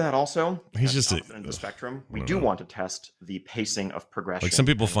part of that also, he's just end of the spectrum. We do want to test the pacing of progression. Like some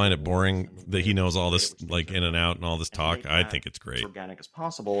people find it boring that he knows all this, like in and out and all this talk. I think it's great. As organic as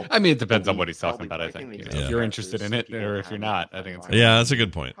possible. I mean, it depends on what he's talking about, I think. Yeah. If you're interested in it or if you're not, I think it's Yeah, that's a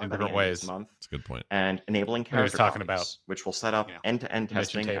good point. In different ways. That's a good point. And enabling character talking about, which will set up end-to-end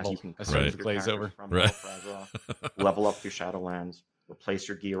testing table, as you can as soon as it plays over. Right. Level up through Shadowlands, replace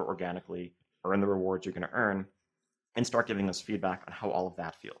your gear organically, earn the rewards you're going to earn, and start giving us feedback on how all of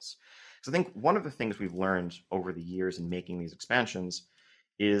that feels. So I think one of the things we've learned over the years in making these expansions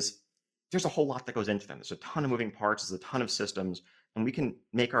is there's a whole lot that goes into them. There's a ton of moving parts, there's a ton of systems, and we can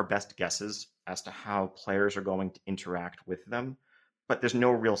make our best guesses as to how players are going to interact with them. But there's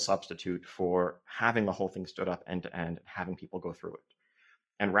no real substitute for having the whole thing stood up end to end and having people go through it.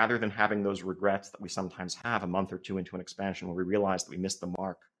 And rather than having those regrets that we sometimes have a month or two into an expansion where we realize that we missed the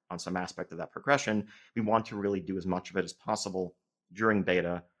mark on some aspect of that progression, we want to really do as much of it as possible during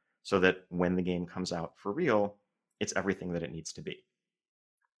beta so that when the game comes out for real, it's everything that it needs to be.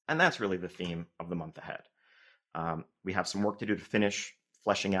 And that's really the theme of the month ahead. We have some work to do to finish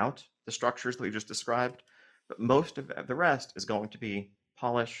fleshing out the structures that we just described, but most of the rest is going to be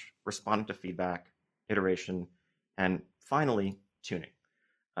polish, responding to feedback, iteration, and finally, tuning.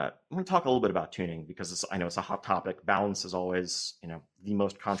 I'm going to talk a little bit about tuning because I know it's a hot topic. Balance is always, the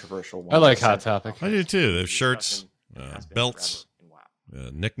most controversial one. I like hot topic. I do too. There's shirts, belts,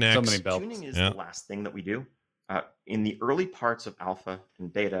 knickknacks. So many belts. Tuning is the last thing that we do. In the early parts of alpha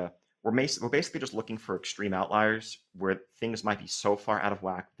and beta, we're basically just looking for extreme outliers where things might be so far out of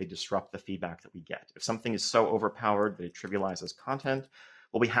whack they disrupt the feedback that we get. If something is so overpowered that it trivializes content,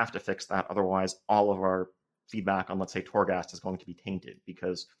 well, we have to fix that. Otherwise, all of our feedback on, let's say, Torghast is going to be tainted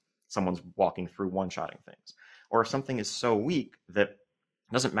because someone's walking through one-shotting things. Or if something is so weak that it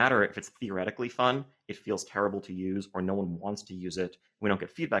doesn't matter if it's theoretically fun, it feels terrible to use, or no one wants to use it, we don't get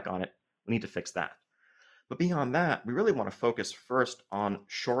feedback on it, we need to fix that. But beyond that, we really want to focus first on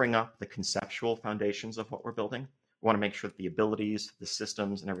shoring up the conceptual foundations of what we're building. We want to make sure that the abilities, the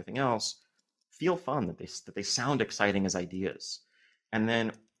systems, and everything else feel fun, that they sound exciting as ideas. And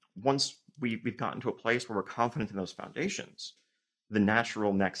then once we've gotten to a place where we're confident in those foundations, the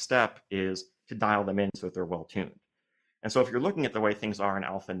natural next step is to dial them in so that they're well tuned. And so if you're looking at the way things are in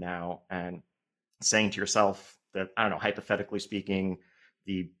alpha now and saying to yourself that, I don't know, hypothetically speaking,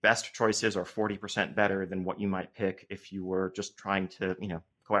 the best choices are 40% better than what you might pick if you were just trying to,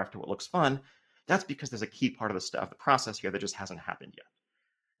 go after what looks fun, that's because there's a key part of the process here that just hasn't happened yet.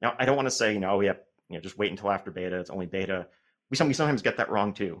 Now, I don't want to say, just wait until after beta, it's only beta. We sometimes get that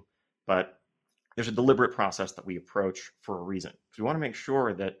wrong too, but there's a deliberate process that we approach for a reason. So we want to make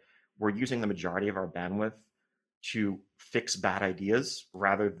sure that we're using the majority of our bandwidth to fix bad ideas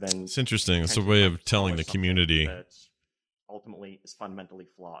rather than... It's interesting. It's a way of telling the community that ultimately is fundamentally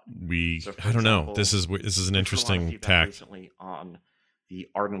flawed. I don't know. This is an interesting tack. Recently on the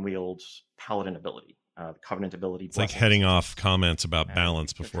Ardenwield's Paladin ability, the Covenant ability. It's like heading off comments about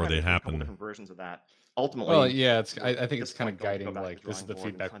balance before they happen. Different versions of that. Ultimately, well, yeah, I think it's kind of guiding, like, this is the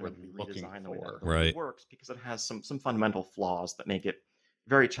feedback we're looking for. Right. It works because it has some fundamental flaws that make it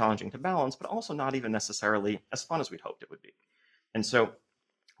very challenging to balance, but also not even necessarily as fun as we'd hoped it would be. And so,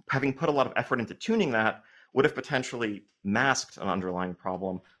 having put a lot of effort into tuning that would have potentially masked an underlying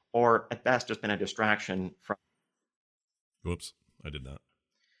problem, or at best just been a distraction from... Whoops. I did not.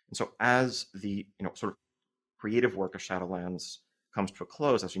 And so as the sort of creative work of Shadowlands comes to a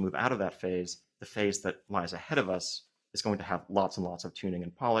close, as we move out of that phase, the phase that lies ahead of us is going to have lots and lots of tuning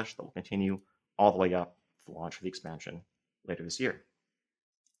and polish that will continue all the way up to the launch of the expansion later this year.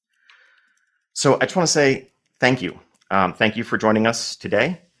 So I just want to say thank you. Thank you for joining us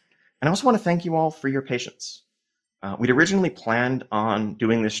today. And I also want to thank you all for your patience. We'd originally planned on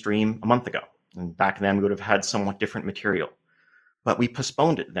doing this stream a month ago. And back then we would have had somewhat different material. But we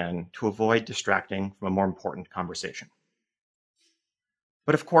postponed it then to avoid distracting from a more important conversation.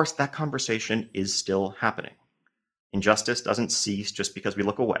 But of course, that conversation is still happening. Injustice doesn't cease just because we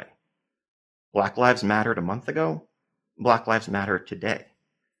look away. Black Lives Mattered a month ago. Black Lives Matter today.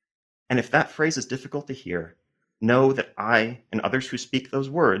 And if that phrase is difficult to hear, know that I and others who speak those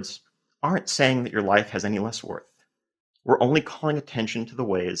words aren't saying that your life has any less worth. We're only calling attention to the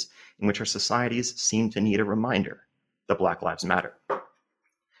ways in which our societies seem to need a reminder that Black Lives Matter.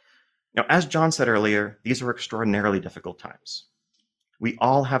 Now, as John said earlier, these are extraordinarily difficult times. We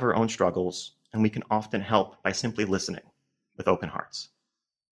all have our own struggles, and we can often help by simply listening with open hearts.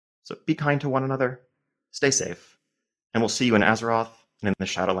 So be kind to one another, stay safe, and we'll see you in Azeroth and in the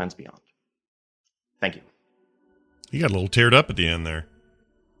Shadowlands beyond. Thank you. You got a little teared up at the end there.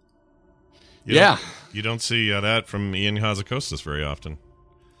 You don't see that from Ian Hazakostas very often.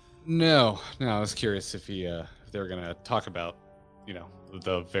 No, I was curious if they were going to talk about,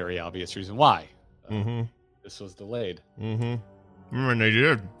 the very obvious reason why this was delayed. And they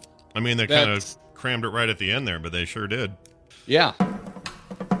did. I mean, they kind of crammed it right at the end there, but they sure did. Yeah.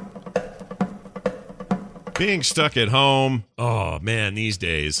 Being stuck at home, oh man, these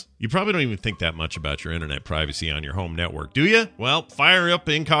days, you probably don't even think that much about your internet privacy on your home network, do you? Well, fire up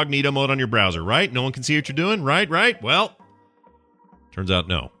incognito mode on your browser, right? No one can see what you're doing, right? Well, turns out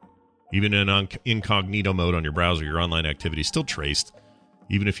no. Even in incognito mode on your browser, your online activity is still traced.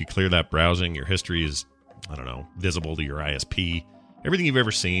 Even if you clear that browsing, your history is, visible to your ISP. Everything you've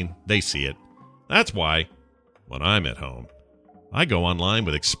ever seen, they see it. That's why, when I'm at home, I go online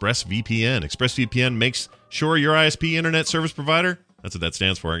with ExpressVPN. ExpressVPN makes sure your ISP internet service provider, that's what that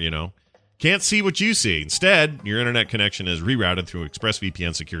stands for, can't see what you see. Instead, your internet connection is rerouted through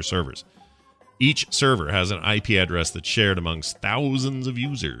ExpressVPN secure servers. Each server has an IP address that's shared amongst thousands of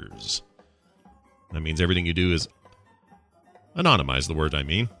users. That means everything you do is anonymized, the word I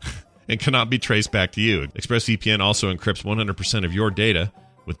mean, and cannot be traced back to you. ExpressVPN also encrypts 100% of your data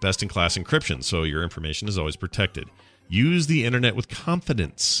with best-in-class encryption, so your information is always protected. Use the internet with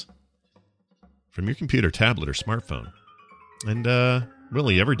confidence from your computer, tablet, or smartphone. And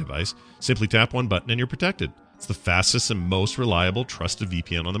really every device. Simply tap one button and you're protected. It's the fastest and most reliable trusted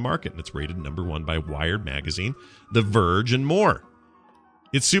VPN on the market, and it's rated #1 by Wired Magazine, The Verge, and more.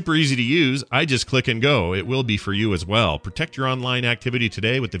 It's super easy to use. I just click and go. It will be for you as well. Protect your online activity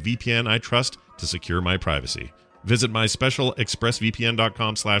today with the VPN I trust to secure my privacy. Visit my special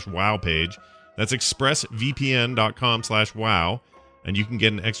expressvpn.com/wow page. That's expressvpn.com/wow, and you can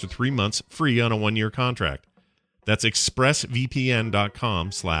get an extra 3 months free on a 1-year contract. That's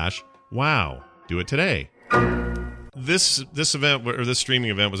expressvpn.com/wow. Do it today. This event, or this streaming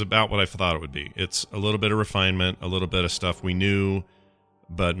event, was about what I thought it would be. It's a little bit of refinement, a little bit of stuff we knew,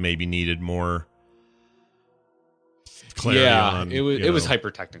 but maybe needed more clarity on. It was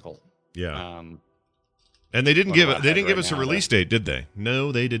hyper technical. Yeah. And they didn't give us a release date, did they?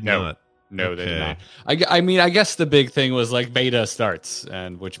 No, they did not. No, they did not. I mean, I guess the big thing was beta starts,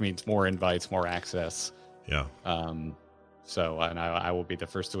 and which means more invites, more access. Yeah. So, and I will be the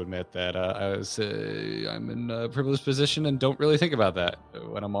first to admit that I'm in a privileged position and don't really think about that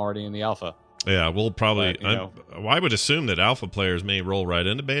when I'm already in the alpha. Yeah, we'll probably. I would assume that alpha players may roll right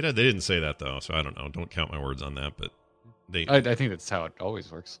into beta. They didn't say that though, so I don't know. Don't count my words on that, but I think that's how it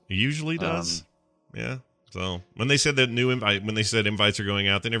always works. It usually does. Yeah. So when they said that when they said invites are going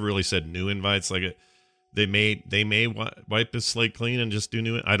out, they never really said new invites. They may wipe the slate clean and just do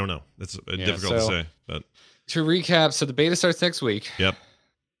new. I don't know. It's difficult to say. But to recap, so the beta starts next week. Yep.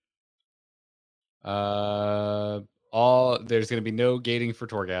 There's going to be no gating for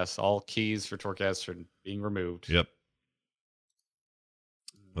Torghast. All keys for Torghast are being removed. Yep.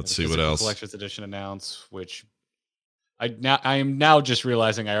 Let's see what else. Collector's Edition announced, which I am now just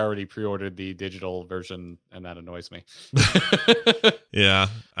realizing I already pre-ordered the digital version, and that annoys me. Yeah.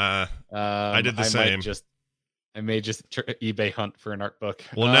 I did the same. I may just eBay hunt for an art book.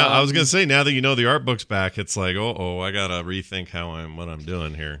 Well, now I was going to say, now that you know the art book's back, it's like, I got to rethink what I'm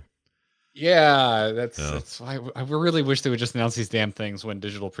doing here. Yeah, that's why I really wish they would just announce these damn things when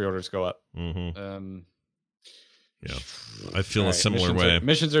digital pre-orders go up. Mm-hmm. Yeah, I feel a similar way.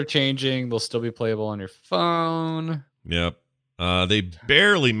 Missions are changing. They'll still be playable on your phone. Yep. They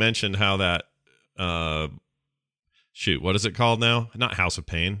barely mentioned how that what is it called now? Not House of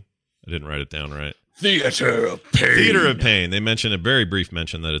Pain. I didn't write it down right. Theater of Pain. Theater of Pain. They mentioned a very brief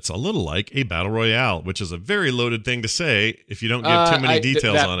mention that it's a little like a battle royale, which is a very loaded thing to say if you don't give too many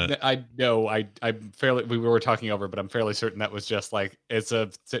details on it. I know. I'm fairly. We were talking over, but I'm fairly certain that was just like it's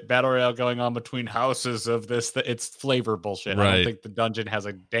a battle royale going on between houses of this. It's flavor bullshit. Right. I don't think the dungeon has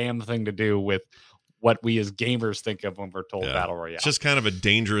a damn thing to do with what we as gamers think of when we're told battle royale. It's just kind of a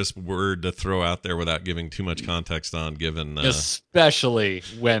dangerous word to throw out there without giving too much context on, given especially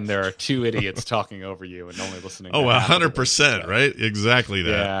when there are two idiots talking over you and only listening. 100%, right? Exactly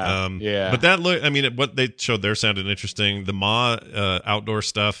that. Yeah. But that what they showed there sounded interesting. The outdoor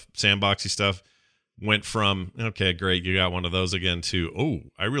stuff, sandboxy stuff, went from okay, great, you got one of those again to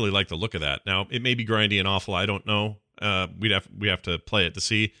I really like the look of that. Now it may be grindy and awful. I don't know. We have to play it to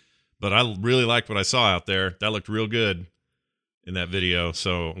see. But I really liked what I saw out there. That looked real good in that video.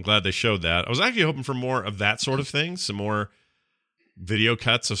 So I'm glad they showed that. I was actually hoping for more of that sort of thing. Some more video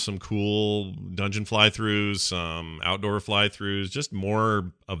cuts of some cool dungeon fly-throughs, some outdoor fly-throughs, just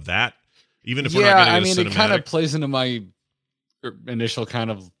more of that. Even if we're not getting a cinematic. It kind of plays into my initial kind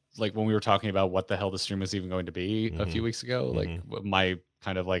of like when we were talking about what the hell the stream was even going to be a few weeks ago. Like my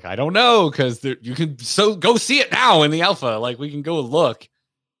kind of like, I don't know, because you can go see it now in the alpha. Like we can go look.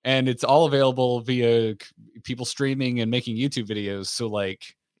 And it's all available via people streaming and making YouTube videos. So,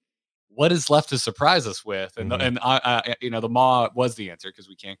 like, what is left to surprise us with? And the Maw was the answer because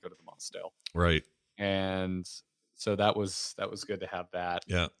we can't go to the Maw still, right? And so that was good to have that.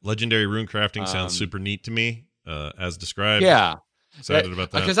 Yeah, legendary rune crafting sounds super neat to me, as described. Yeah, excited about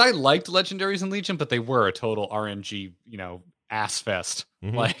that because I liked legendaries in Legion, but they were a total RNG, ass fest.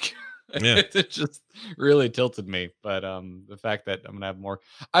 Like. Yeah. It just really tilted me. But the fact that I'm gonna have more,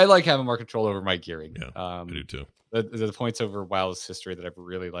 I like having more control over my gearing. Yeah, I do too. The points over WoW's history that I've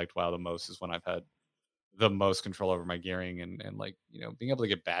really liked WoW the most is when I've had the most control over my gearing and like being able to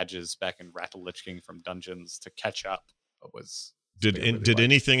get badges back in Wrath of Lich King from dungeons to catch up was. Did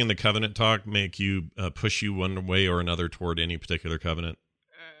anything in the Covenant talk make you push you one way or another toward any particular Covenant?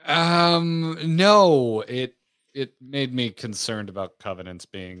 No, it made me concerned about Covenants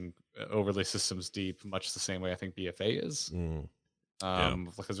being overly systems deep, much the same way I think BFA is.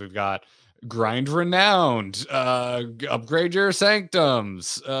 Because we've got grind renowned, upgrade your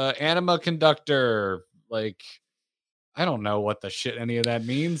sanctums, anima conductor. Like, I don't know what the shit any of that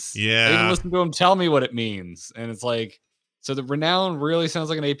means. Yeah, I even listen to him tell me what it means, and it's like, so the renown really sounds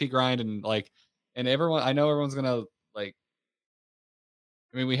like an AP grind, and like, and I know everyone's gonna like.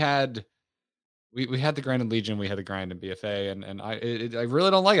 I mean, we had the grind in Legion, we had the grind in BFA, and I really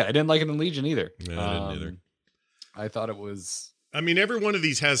don't like it. I didn't like it in Legion either. Yeah, I didn't either. I thought it was. I mean, every one of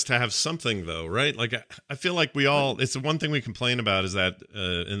these has to have something, though, right? Like, I feel like it's the one thing we complain about is that,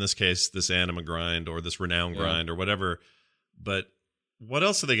 in this case, this anima grind or this renown grind or whatever. But what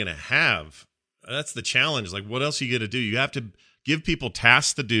else are they going to have? That's the challenge. Like, what else are you going to do? You have to give people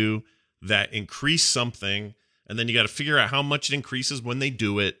tasks to do that increase something, and then you got to figure out how much it increases when they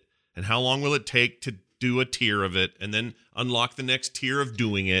do it. And how long will it take to do a tier of it, and then unlock the next tier of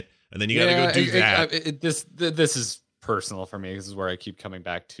doing it, and then you got to go do that. This is personal for me. This is where I keep coming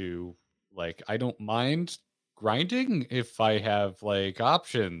back to. Like, I don't mind grinding if I have like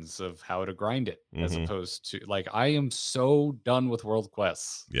options of how to grind it, as opposed to like I am so done with world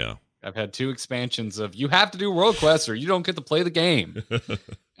quests. Yeah, I've had 2 expansions of you have to do world quests or you don't get to play the game,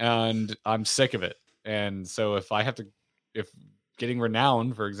 and I'm sick of it. And so if getting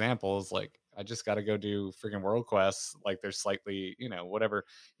renowned, for example, is like I just got to go do freaking world quests. Like there's slightly, whatever,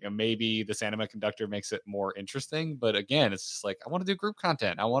 maybe this anima conductor makes it more interesting. But again, it's just like I want to do group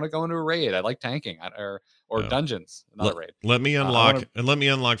content. I want to go into a raid. I like tanking or dungeons, not a raid. Let me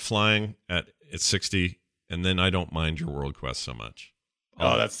unlock flying at 60, and then I don't mind your world quest so much.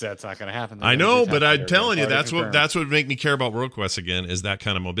 Oh, that's not going to happen. I know, but I'm telling you, that's what would make me care about world quests again, is that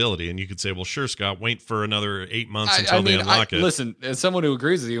kind of mobility. And you could say, well, sure, Scott, wait for another 8 months until they unlock it. Listen, as someone who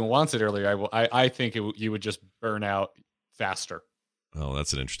agrees with you and wants it earlier, I think you would just burn out faster. Oh,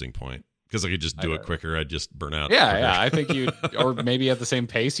 that's an interesting point. Because I could just do it quicker. I'd just burn out. Yeah, quicker. yeah. I think you, or maybe at the same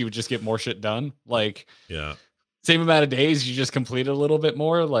pace, you would just get more shit done. Like, yeah, same amount of days, you just complete a little bit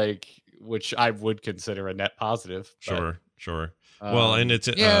more. Like, which I would consider a net positive. Sure. Well, and it's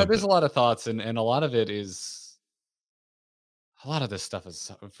there's a lot of thoughts, and a lot of it is a lot of this stuff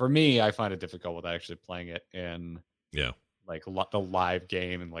is for me. I find it difficult with actually playing it in like the live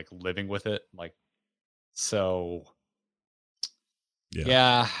game and like living with it. Like, so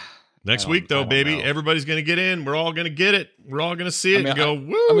yeah. Next week, though, baby, everybody's gonna get in. We're all gonna get it. We're all gonna see it and go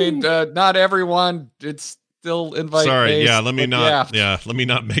woo. I mean, not everyone. It's still invite. Sorry, based, yeah. Let me not. yeah. Let me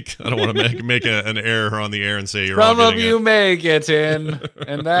not make. I don't want to make an error on the air and say you're all Some of getting you may get in,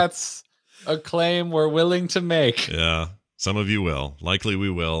 and that's a claim we're willing to make. Yeah, some of you will. Likely we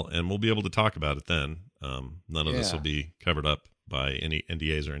will, and we'll be able to talk about it then. None of this will be covered up by any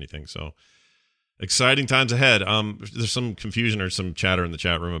NDAs or anything. So exciting times ahead. There's some confusion or some chatter in the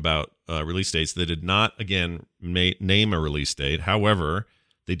chat room about release dates. They did not, again, name a release date. However,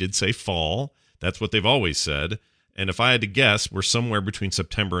 they did say fall. That's what they've always said. And if I had to guess, we're somewhere between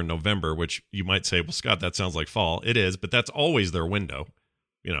September and November, which you might say, well, Scott, that sounds like fall. It is, but that's always their window.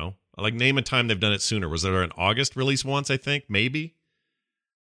 You know, like name a time they've done it sooner. Was there an August release once, I think? Maybe.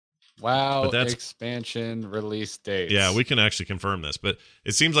 WoW But that's expansion release dates. Yeah, we can actually confirm this, but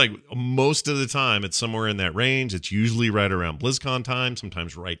it seems like most of the time it's somewhere in that range. It's usually right around BlizzCon time,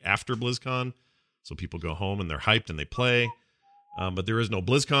 sometimes right after BlizzCon. So people go home and they're hyped and they play. But there is no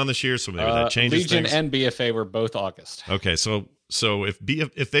BlizzCon this year, so maybe that changes Legion things. and BFA were both August. Okay, so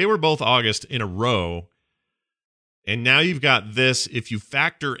if they were both August in a row, and now you've got this, if you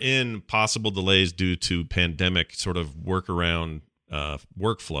factor in possible delays due to pandemic sort of workaround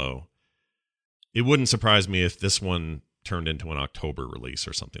workflow, it wouldn't surprise me if this one turned into an October release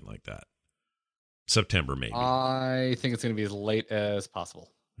or something like that. September, maybe. I think it's going to be as late as possible.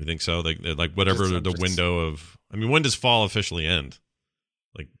 You think so? Like whatever the window of... I mean, when does fall officially end?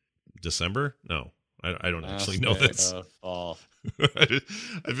 Like December? No. I don't actually know this. Fall.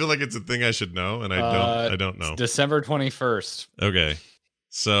 I feel like it's a thing I should know, and I don't know. It's December 21st. Okay.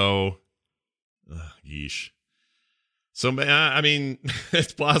 So... yeesh. So, I mean,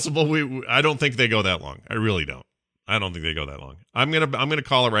 it's possible I don't think they go that long. I really don't. I don't think they go that long. I'm gonna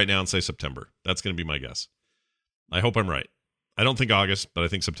call it right now and say September. That's gonna be my guess. I hope I'm right. I don't think August, but I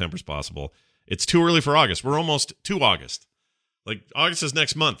think September's possible. It's too early for August. We're almost to August. Like, August is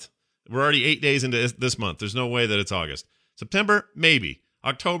next month. We're already 8 days into this month. There's no way that it's August. September, maybe.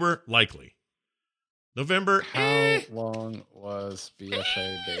 October, likely. November, How long was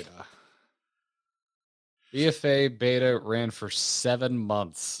BFA beta? BFA beta ran for 7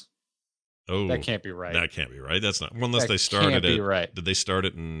 months. Oh, that can't be right. That can't be right. That's not, unless they Can't started be it. Right. Did they start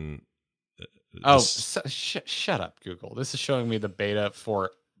it in? Shut up, Google. This is showing me the beta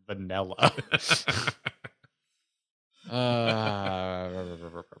for vanilla.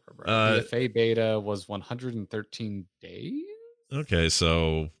 BFA beta was 113 days. Okay,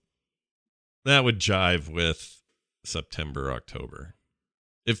 so that would jive with September, October,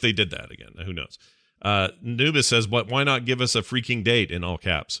 if they did that again. Who knows? Nubis says, why not give us a freaking date in all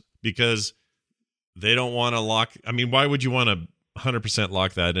caps? Because they don't want to lock. I mean, why would you want to 100%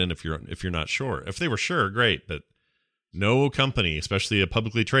 lock that in if you're not sure? If they were sure, great, but no company, especially a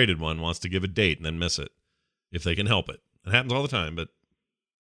publicly traded one, wants to give a date and then miss it if they can help it. It happens all the time, but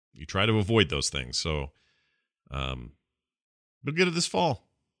you try to avoid those things. So we'll get it this fall.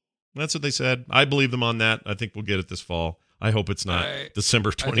 That's what they said. I believe them on that. I think we'll get it this fall. I hope it's not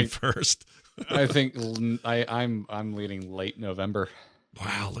December 21st. I think I'm leaning late November.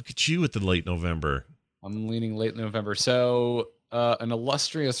 Wow, look at you with the late November. I'm leaning late November. So an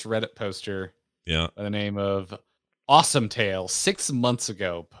illustrious Reddit poster by the name of Awesome Tale 6 months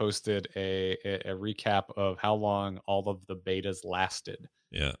ago posted a recap of how long all of the betas lasted.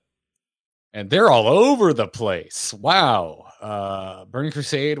 Yeah. And they're all over the place. Wow. Burning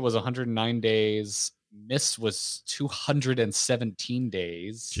Crusade was 109 days. Mist was 217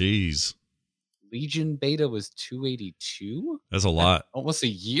 days. Jeez. Legion beta was 282. That's a lot. Almost a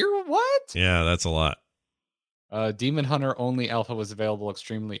year? What? Yeah, that's a lot. Demon Hunter only alpha was available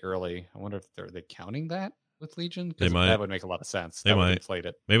extremely early. I wonder if they counting that with Legion? Because that would make a lot of sense. They might inflate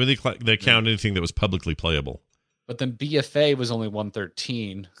it. Maybe they count anything that was publicly playable. But then BFA was only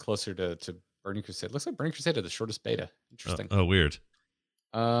 113, closer to Burning Crusade. Looks like Burning Crusade had the shortest beta. Interesting. Oh, weird.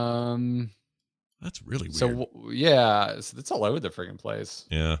 That's really weird. So yeah, so it's all over the friggin' place.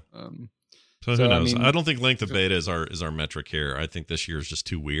 Yeah. So who knows? I don't think length of beta is our metric here. I think this year is just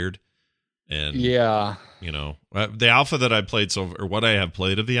too weird. And yeah, the alpha that I played or what I have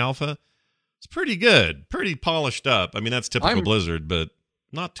played of the alpha, it's pretty good, pretty polished up. I mean, that's typical Blizzard, but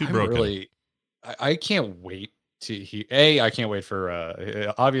not too broken. I can't wait to hear. I can't wait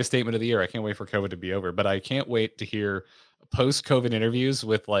for obvious statement of the year. I can't wait for COVID to be over, but I can't wait to hear post-COVID interviews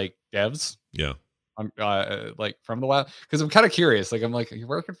with like devs. Yeah. Like from the wild, because I'm kind of curious. Like, I'm like, you're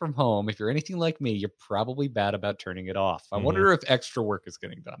working from home. If you're anything like me, you're probably bad about turning it off. I wonder if extra work is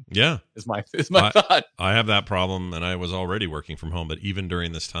getting done. Yeah, is my thought. I have that problem, and I was already working from home, but even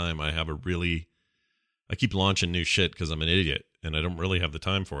during this time, I keep launching new shit because I'm an idiot and I don't really have the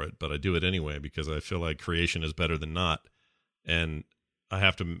time for it, but I do it anyway because I feel like creation is better than not. And I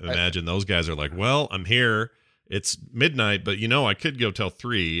have to imagine those guys are like, well, I'm here. It's midnight, but I could go till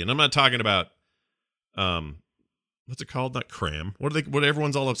 3. And I'm not talking about, what's it called? Not cram. What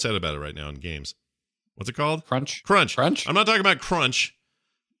everyone's all upset about it right now in games. What's it called? Crunch. I'm not talking about crunch,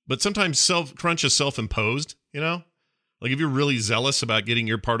 but sometimes crunch is self-imposed, Like if you're really zealous about getting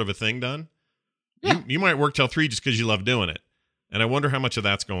your part of a thing done, you might work till 3 just because you love doing it. And I wonder how much of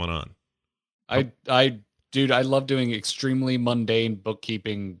that's going on. Dude, I love doing extremely mundane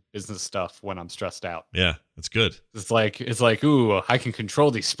bookkeeping business stuff when I'm stressed out. Yeah, it's good. It's like, ooh, I can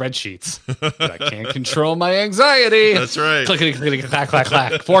control these spreadsheets, but I can't control my anxiety. That's right. Clickety, clickety, clack, clack,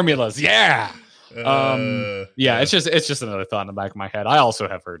 clack. Formulas. Yeah. It's just another thought in the back of my head. I also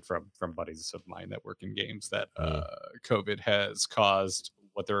have heard from buddies of mine that work in games that COVID has caused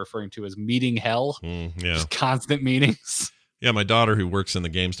what they're referring to as meeting hell. Just constant meetings. Yeah, my daughter, who works in the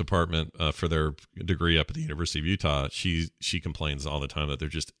games department for their degree up at the University of Utah, she complains all the time that they're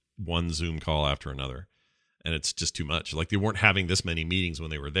just one Zoom call after another, and it's just too much. Like they weren't having this many meetings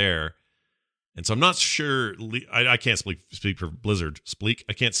when they were there, and so I'm not sure. I can't speak for Blizzard.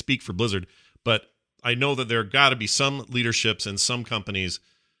 I can't speak for Blizzard, but I know that there got to be some leaderships and some companies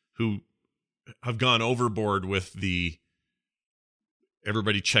who have gone overboard with the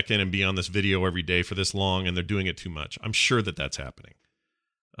everybody check in and be on this video every day for this long, and they're doing it too much. I'm sure that that's happening.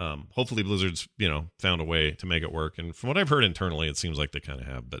 Hopefully Blizzard's, found a way to make it work. And from what I've heard internally, it seems like they kind of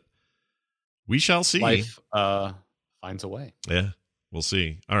have, but we shall see. Life finds a way. Yeah, we'll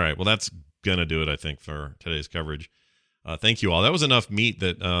see. All right. Well, that's going to do it, I think, for today's coverage. Thank you all. That was enough meat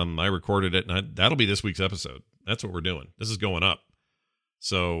that I recorded it, and that'll be this week's episode. That's what we're doing. This is going up.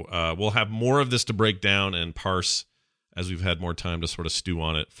 So we'll have more of this to break down and parse as we've had more time to sort of stew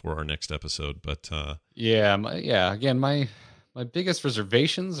on it for our next episode. But again, my biggest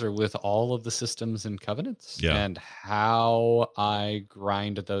reservations are with all of the systems and covenants and how I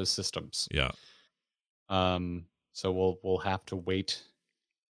grind those systems. Yeah. So we'll have to wait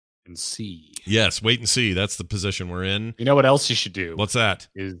and see. Yes, wait and see. That's the position we're in. You know what else you should do? What's that?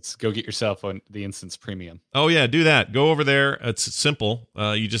 Is go get yourself on the Instance Premium. Oh yeah, do that. Go over there. It's simple.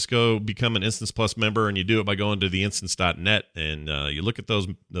 You just go become an Instance Plus member, and you do it by going to theinstance.net, and you look at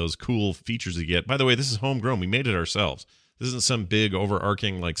those cool features you get. By the way, this is homegrown. We made it ourselves. This isn't some big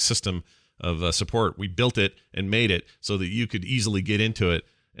overarching system of support. We built it and made it so that you could easily get into it,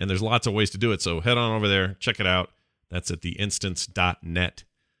 and there's lots of ways to do it. So head on over there, check it out. That's at theinstance.net.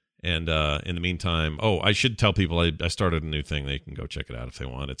 And in the meantime, I should tell people I started a new thing. They can go check it out if they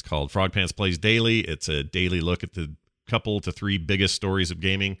want. It's called Frog Pants Plays Daily. It's a daily look at the couple to 3 biggest stories of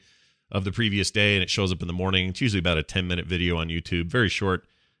gaming of the previous day, and it shows up in the morning. It's usually about a 10-minute video on YouTube. Very short,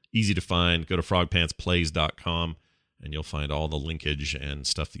 easy to find. Go to frogpantsplays.com, and you'll find all the linkage and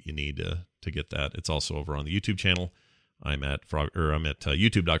stuff that you need to get that. It's also over on the YouTube channel. I'm at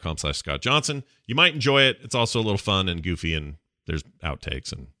youtube.com/Scott Johnson. You might enjoy it. It's also a little fun and goofy, and there's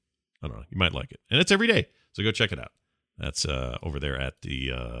outtakes, and I don't know, you might like it. And it's every day, so go check it out. That's over there at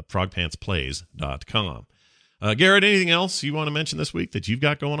the frogpantsplays.com. Garrett, anything else you want to mention this week that you've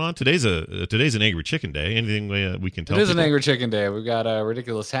got going on? Today's an Angry Chicken Day. Anything we can tell? It is an Angry Chicken Day. We've got a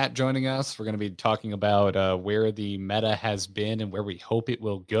Ridiculous Hat joining us. We're going to be talking about where the meta has been and where we hope it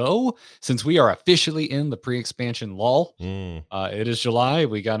will go, since we are officially in the pre-expansion lull. It is July.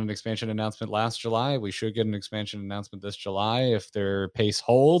 We got an expansion announcement last July. We should get an expansion announcement this July if their pace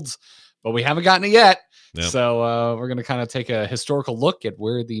holds, but we haven't gotten it yet. Yep. So we're going to kind of take a historical look at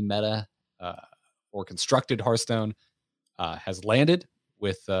where the meta or constructed Hearthstone has landed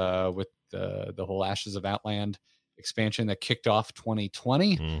with the whole Ashes of Outland expansion that kicked off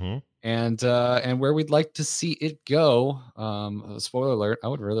 2020, and where we'd like to see it go. Spoiler alert: I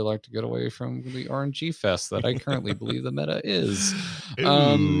would really like to get away from the RNG fest that I currently believe the meta is.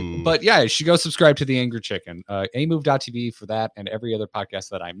 But yeah, you should go subscribe to the Angry Chicken, amove.tv for that and every other podcast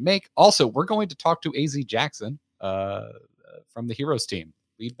that I make. Also, we're going to talk to AZ Jackson from the Heroes team,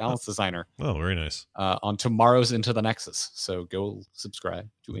 lead balance designer. Oh, very nice. On tomorrow's Into the Nexus. So go subscribe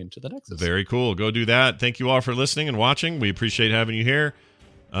to Into the Nexus. Very cool. Go do that. Thank you all for listening and watching. We appreciate having you here.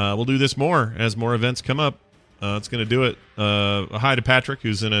 We'll do this more as more events come up. It's going to do it. Hi to Patrick,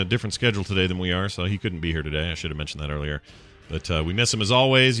 who's in a different schedule today than we are, so he couldn't be here today. I should have mentioned that earlier. But we miss him as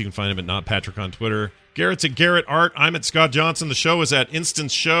always. You can find him at Not Patrick on Twitter. Garrett's at Garrett Art. I'm at Scott Johnson. The show is at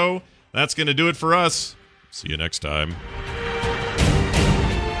Instance Show. That's going to do it for us. See you next time.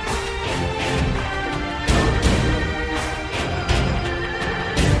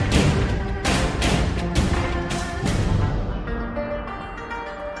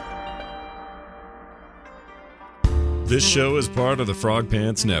 This show is part of the Frog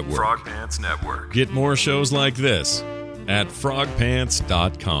Pants Network. Frog Pants Network. Get more shows like this at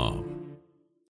frogpants.com.